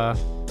 who will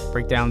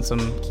break down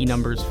some key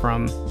numbers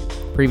from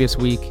previous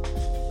week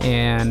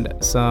and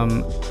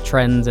some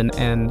trends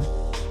and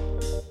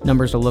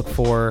numbers to look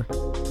for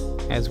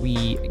as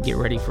we get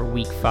ready for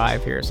week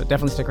 5 here. So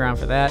definitely stick around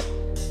for that.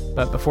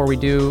 But before we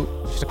do,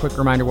 just a quick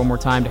reminder one more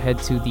time to head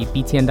to the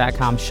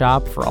btn.com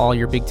shop for all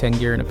your Big Ten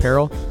gear and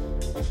apparel.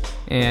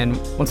 And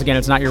once again,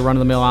 it's not your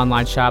run-of-the-mill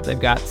online shop. They've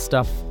got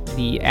stuff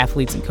the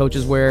athletes and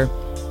coaches wear,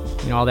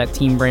 all that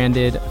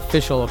team-branded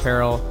official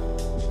apparel.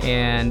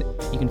 And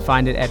you can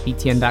find it at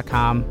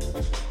btn.com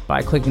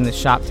by clicking the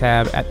shop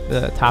tab at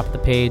the top of the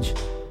page.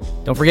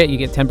 Don't forget, you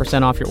get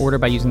 10% off your order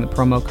by using the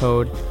promo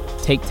code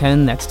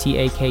TAKE10, that's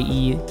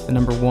TAKE, the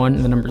number 1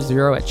 and the number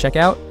 0 at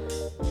checkout.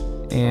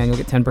 And you'll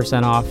get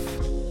 10% off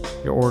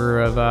your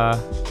order of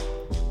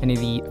any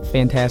of the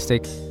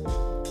fantastic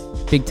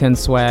Big Ten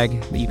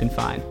swag that you can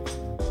find.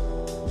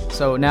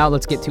 So now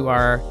let's get to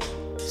our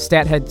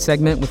Stathead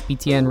segment with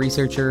BTN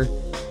researcher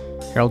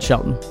Harold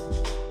Shelton.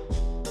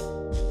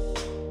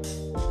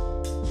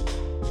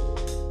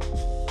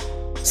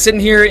 Sitting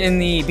here in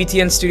the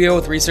BTN studio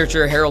with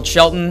researcher Harold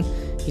Shelton.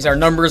 He's our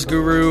numbers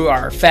guru,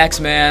 our facts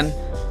man,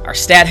 our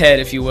stat head,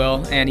 if you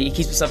will, and he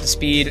keeps us up to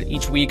speed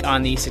each week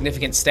on the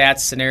significant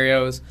stats,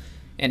 scenarios,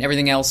 and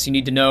everything else you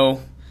need to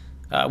know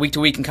week to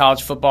week in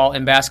college football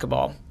and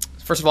basketball.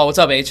 First of all, what's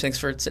up, H? Thanks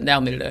for sitting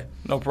down with me today.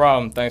 No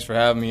problem. Thanks for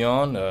having me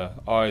on.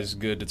 Always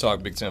good to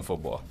talk Big Ten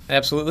football.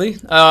 Absolutely.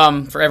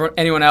 For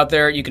anyone out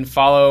there, you can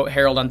follow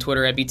Harold on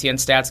Twitter at BTN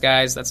Stats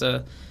Guys. That's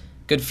a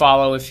good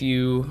follow if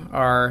you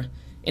are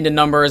into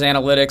numbers,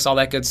 analytics, all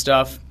that good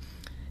stuff.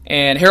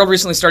 And Harold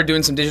recently started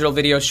doing some digital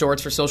video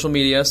shorts for social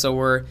media, so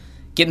we're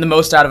getting the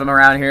most out of him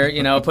around here,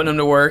 putting him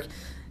to work.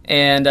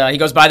 And he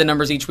goes by the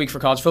numbers each week for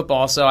college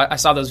football. So I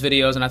saw those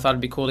videos, and I thought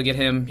it'd be cool to get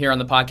him here on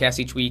the podcast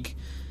each week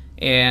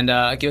and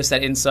give us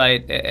that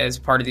insight as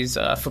part of these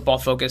football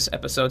focus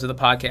episodes of the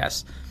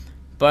podcast.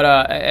 But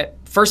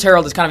at first,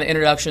 Harold, is kind of an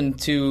introduction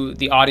to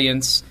the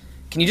audience.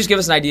 Can you just give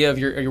us an idea of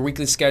your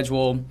weekly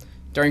schedule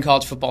during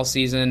college football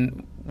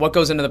season? What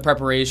goes into the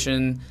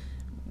preparation?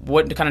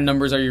 What kind of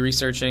numbers are you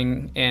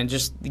researching? And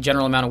just the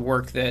general amount of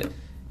work that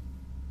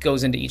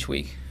goes into each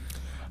week.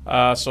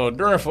 So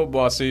during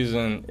football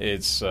season,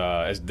 it's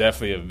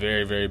definitely a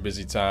very, very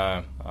busy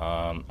time.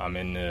 I'm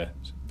in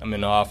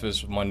the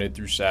office Monday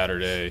through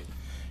Saturday,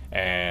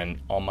 and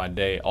on my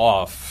day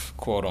off,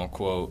 quote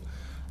unquote,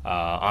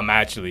 I'm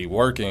actually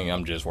working.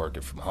 I'm just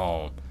working from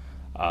home.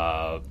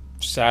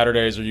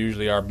 Saturdays are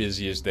usually our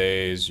busiest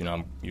days.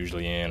 I'm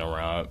usually in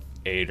around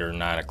 8 or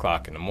 9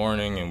 o'clock in the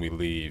morning, and we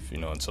leave,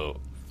 until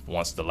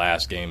once the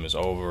last game is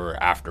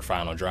over, after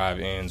final drive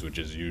ends, which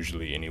is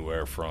usually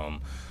anywhere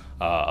from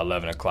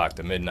 11 o'clock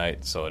to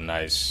midnight, so a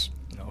nice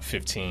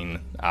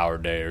 15-hour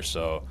day or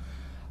so.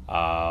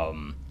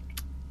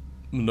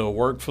 The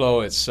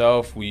workflow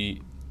itself,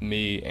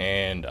 me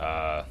and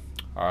our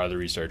other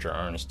researcher,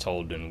 Ernest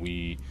Tolden,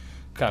 we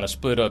kind of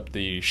split up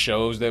the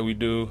shows that we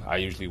do. I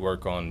usually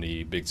work on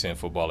the Big Ten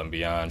Football and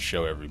Beyond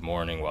show every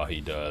morning while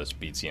he does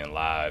BTN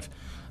Live.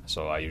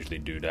 So I usually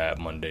do that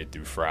Monday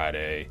through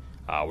Friday.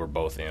 We're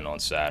both in on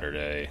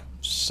Saturday.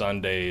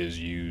 Sunday is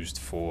used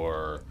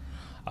for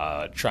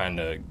trying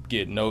to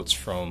get notes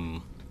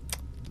from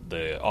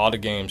all the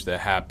games that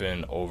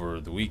happen over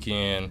the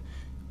weekend,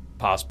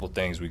 possible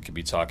things we could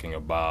be talking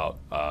about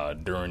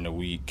during the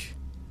week,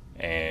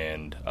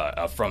 and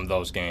from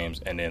those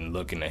games, and then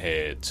looking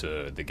ahead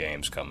to the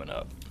games coming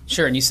up.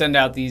 Sure, and you send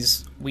out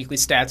these weekly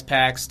stats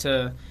packs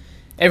to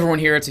everyone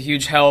here. It's a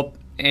huge help,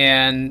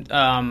 and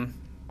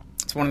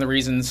it's one of the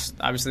reasons,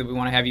 obviously, that we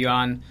want to have you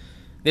on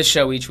this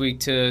show each week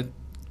to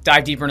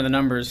dive deeper into the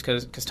numbers,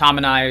 because Tom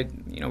and I,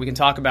 we can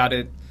talk about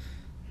it,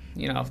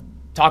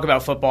 talk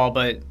about football,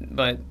 but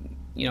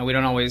we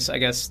don't always, I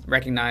guess,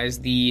 recognize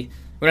we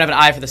don't have an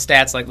eye for the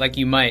stats like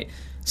you might.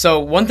 So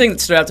one thing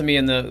that stood out to me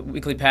in the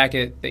weekly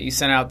packet that you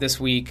sent out this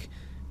week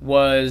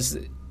was,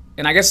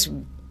 and I guess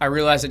I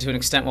realized it to an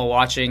extent while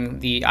watching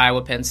the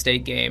Iowa-Penn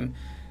State game,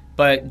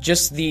 but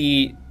just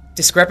the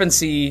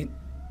discrepancy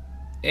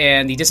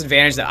and the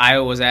disadvantage that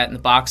Iowa was at in the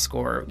box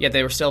score, yet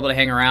they were still able to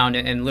hang around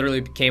and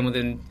literally came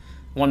within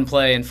one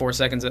play in 4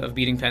 seconds of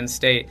beating Penn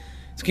State.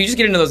 So can you just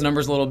get into those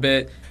numbers a little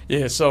bit?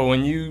 Yeah, so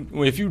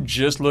if you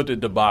just looked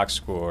at the box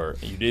score,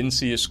 you didn't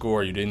see a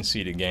score, you didn't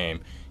see the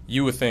game,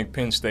 you would think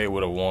Penn State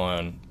would have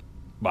won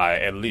by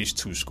at least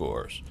 2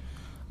 scores.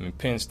 I mean,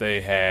 Penn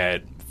State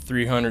had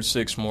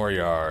 306 more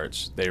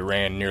yards. They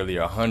ran nearly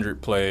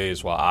 100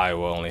 plays while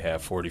Iowa only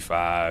had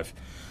 45.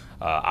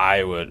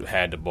 Iowa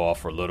had the ball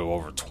for a little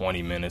over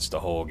 20 minutes the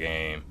whole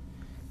game,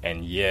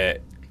 and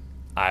yet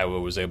Iowa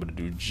was able to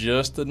do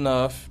just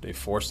enough. They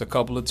forced a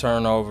couple of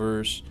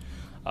turnovers.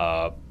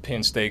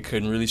 Penn State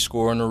couldn't really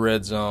score in the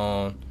red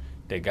zone.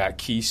 They got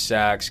key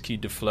sacks, key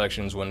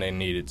deflections when they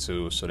needed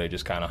to, so they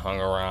just kind of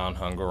hung around.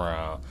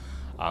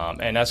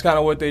 And that's kind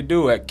of what they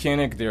do at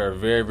Kinnick. They're a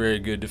very, very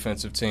good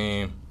defensive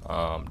team.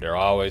 They're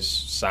always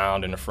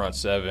sound in the front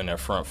seven. Their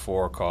front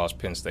four caused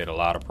Penn State a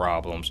lot of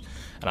problems,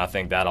 and I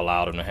think that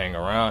allowed them to hang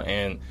around.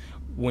 And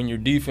when your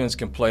defense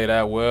can play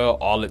that well,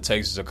 all it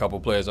takes is a couple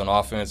plays on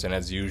offense, and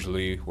that's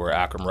usually where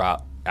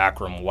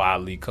Akram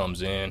Wadley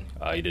comes in.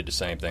 He did the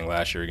same thing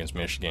last year against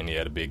Michigan. He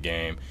had a big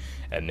game.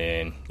 And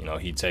then,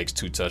 he takes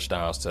 2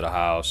 touchdowns to the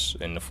house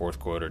in the fourth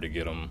quarter to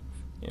get them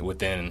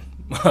within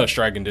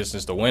striking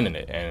distance to winning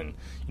it. And,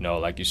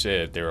 like you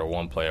said, they were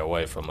one play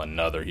away from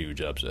another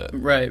huge upset.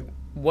 Right.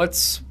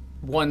 What's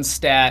one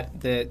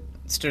stat that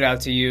stood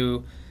out to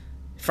you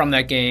from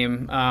that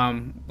game?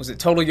 Was it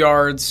total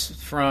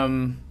yards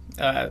from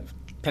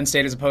Penn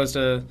State as opposed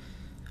to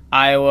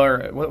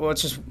Iowa? Or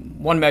what's just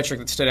one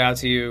metric that stood out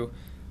to you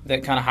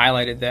that kind of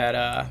highlighted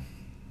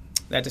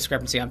that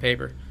discrepancy on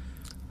paper?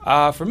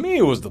 For me,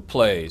 it was the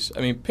plays. I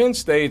mean, Penn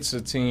State's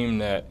a team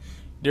that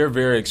they're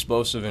very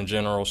explosive in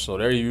general, so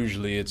they're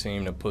usually a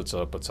team that puts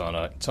up a ton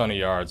of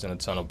yards and a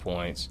ton of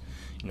points.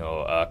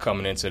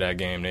 Coming into that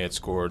game, they had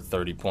scored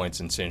 30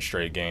 points in 10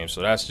 straight games,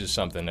 so that's just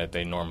something that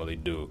they normally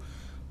do.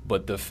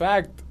 But the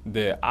fact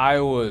that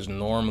Iowa is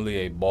normally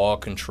a ball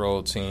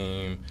control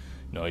team,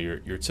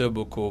 your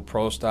typical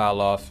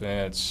pro-style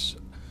offense,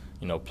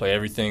 play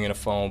everything in a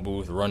phone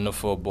booth, run the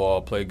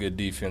football, play good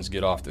defense,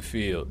 get off the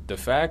field. The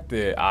fact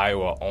that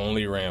Iowa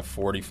only ran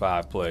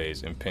 45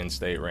 plays and Penn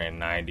State ran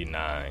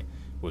 99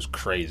 was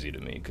crazy to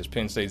me, because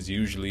Penn State's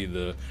usually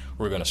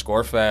we're going to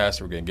score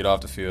fast, we're going to get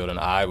off the field, and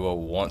Iowa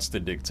wants to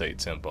dictate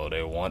tempo.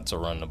 They want to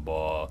run the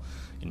ball,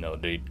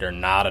 They're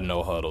not a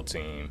no-huddle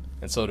team.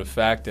 And so the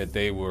fact that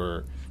they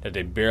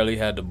barely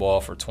had the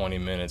ball for 20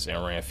 minutes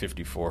and ran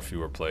 54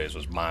 fewer plays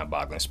was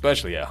mind-boggling,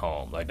 especially at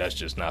home. Like, that's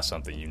just not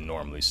something you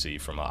normally see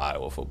from an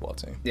Iowa football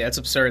team. Yeah, it's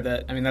absurd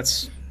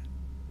that's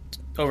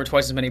over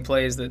twice as many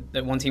plays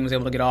that one team was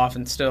able to get off,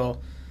 and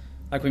still,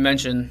 like we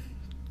mentioned,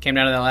 came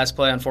down to that last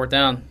play on fourth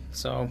down.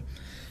 So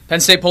Penn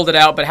State pulled it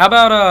out. But how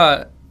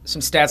about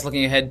some stats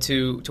looking ahead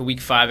to Week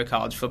 5 of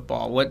college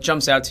football? What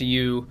jumps out to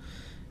you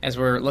as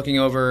we're looking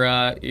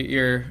over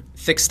your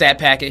thick stat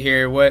packet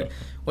here? What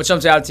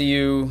jumps out to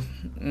you?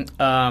 What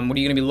are you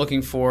going to be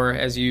looking for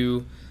as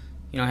you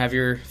have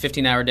your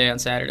 15-hour day on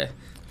Saturday?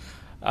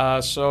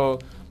 So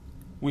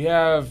we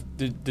have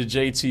the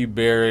JT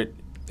Barrett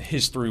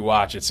history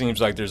watch. It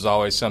seems like there's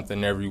always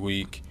something every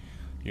week.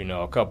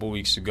 A couple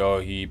weeks ago,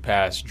 he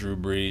passed Drew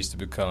Brees to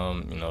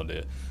become,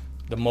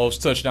 the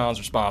most touchdowns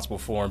responsible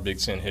for in Big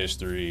Ten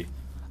history.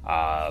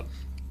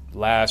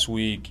 Last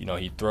week,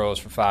 he throws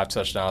for 5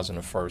 touchdowns in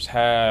the first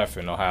half,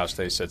 and Ohio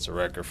State sets a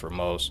record for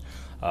most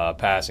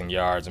passing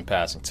yards and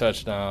passing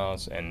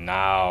touchdowns. And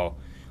now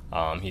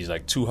he's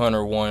like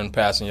 201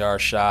 passing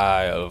yards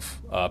shy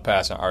of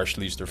passing Art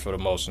Schlichter for the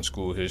most in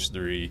school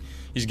history.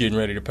 He's getting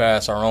ready to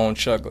pass our own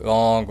Chuck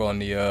Long on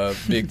the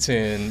Big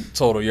Ten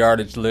total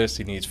yardage list.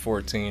 He needs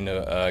 14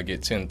 to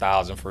get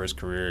 10,000 for his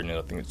career, and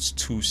I think it's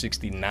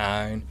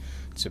 269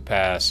 to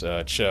pass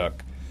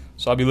Chuck.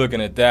 So I'll be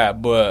looking at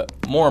that.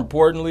 But more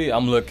importantly,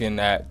 I'm looking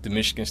at the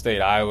Michigan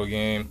State-Iowa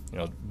game.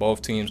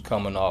 Both teams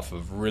coming off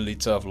of really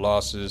tough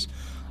losses.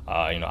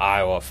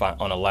 Iowa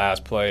on the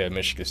last play at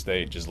Michigan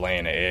State just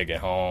laying an egg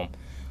at home.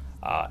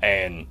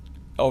 And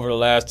over the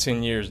last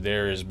 10 years,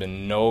 there has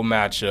been no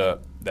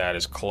matchup that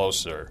is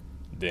closer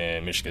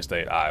than Michigan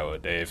State-Iowa.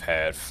 They've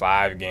had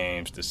 5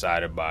 games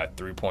decided by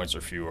 3 points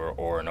or fewer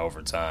or in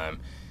overtime.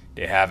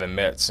 They haven't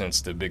met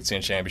since the Big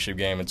Ten championship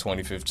game in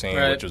 2015,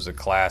 right, which was a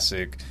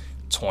classic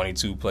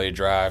 22-play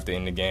drive to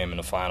end the game in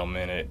the final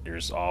minute.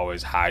 There's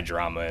always high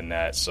drama in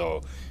that.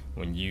 So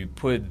when you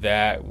put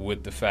that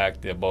with the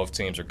fact that both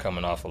teams are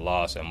coming off a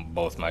loss and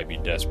both might be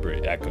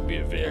desperate, that could be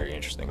a very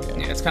interesting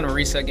game. Yeah, it's kind of a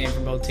reset game for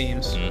both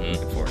teams. Mm-hmm.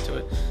 Looking forward to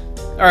it.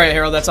 All right,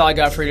 Harold, that's all I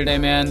got for you today,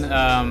 man.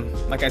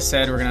 Like I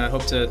said, we're going to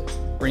hope to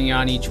bring you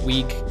on each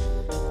week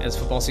as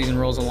football season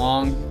rolls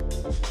along.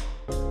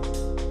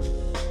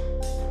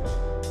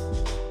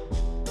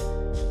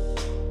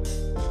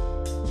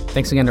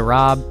 Thanks again to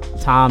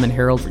Rob, Tom, and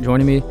Harold for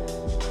joining me.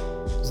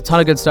 There's a ton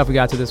of good stuff we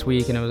got to this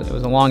week, and it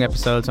was a long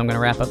episode, so I'm going to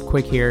wrap up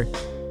quick here.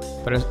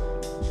 But I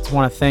just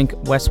want to thank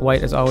Wes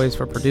White, as always,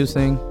 for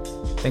producing.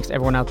 Thanks to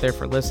everyone out there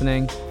for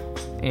listening,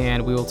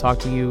 and we will talk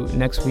to you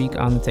next week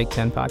on the Take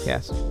 10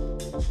 podcast.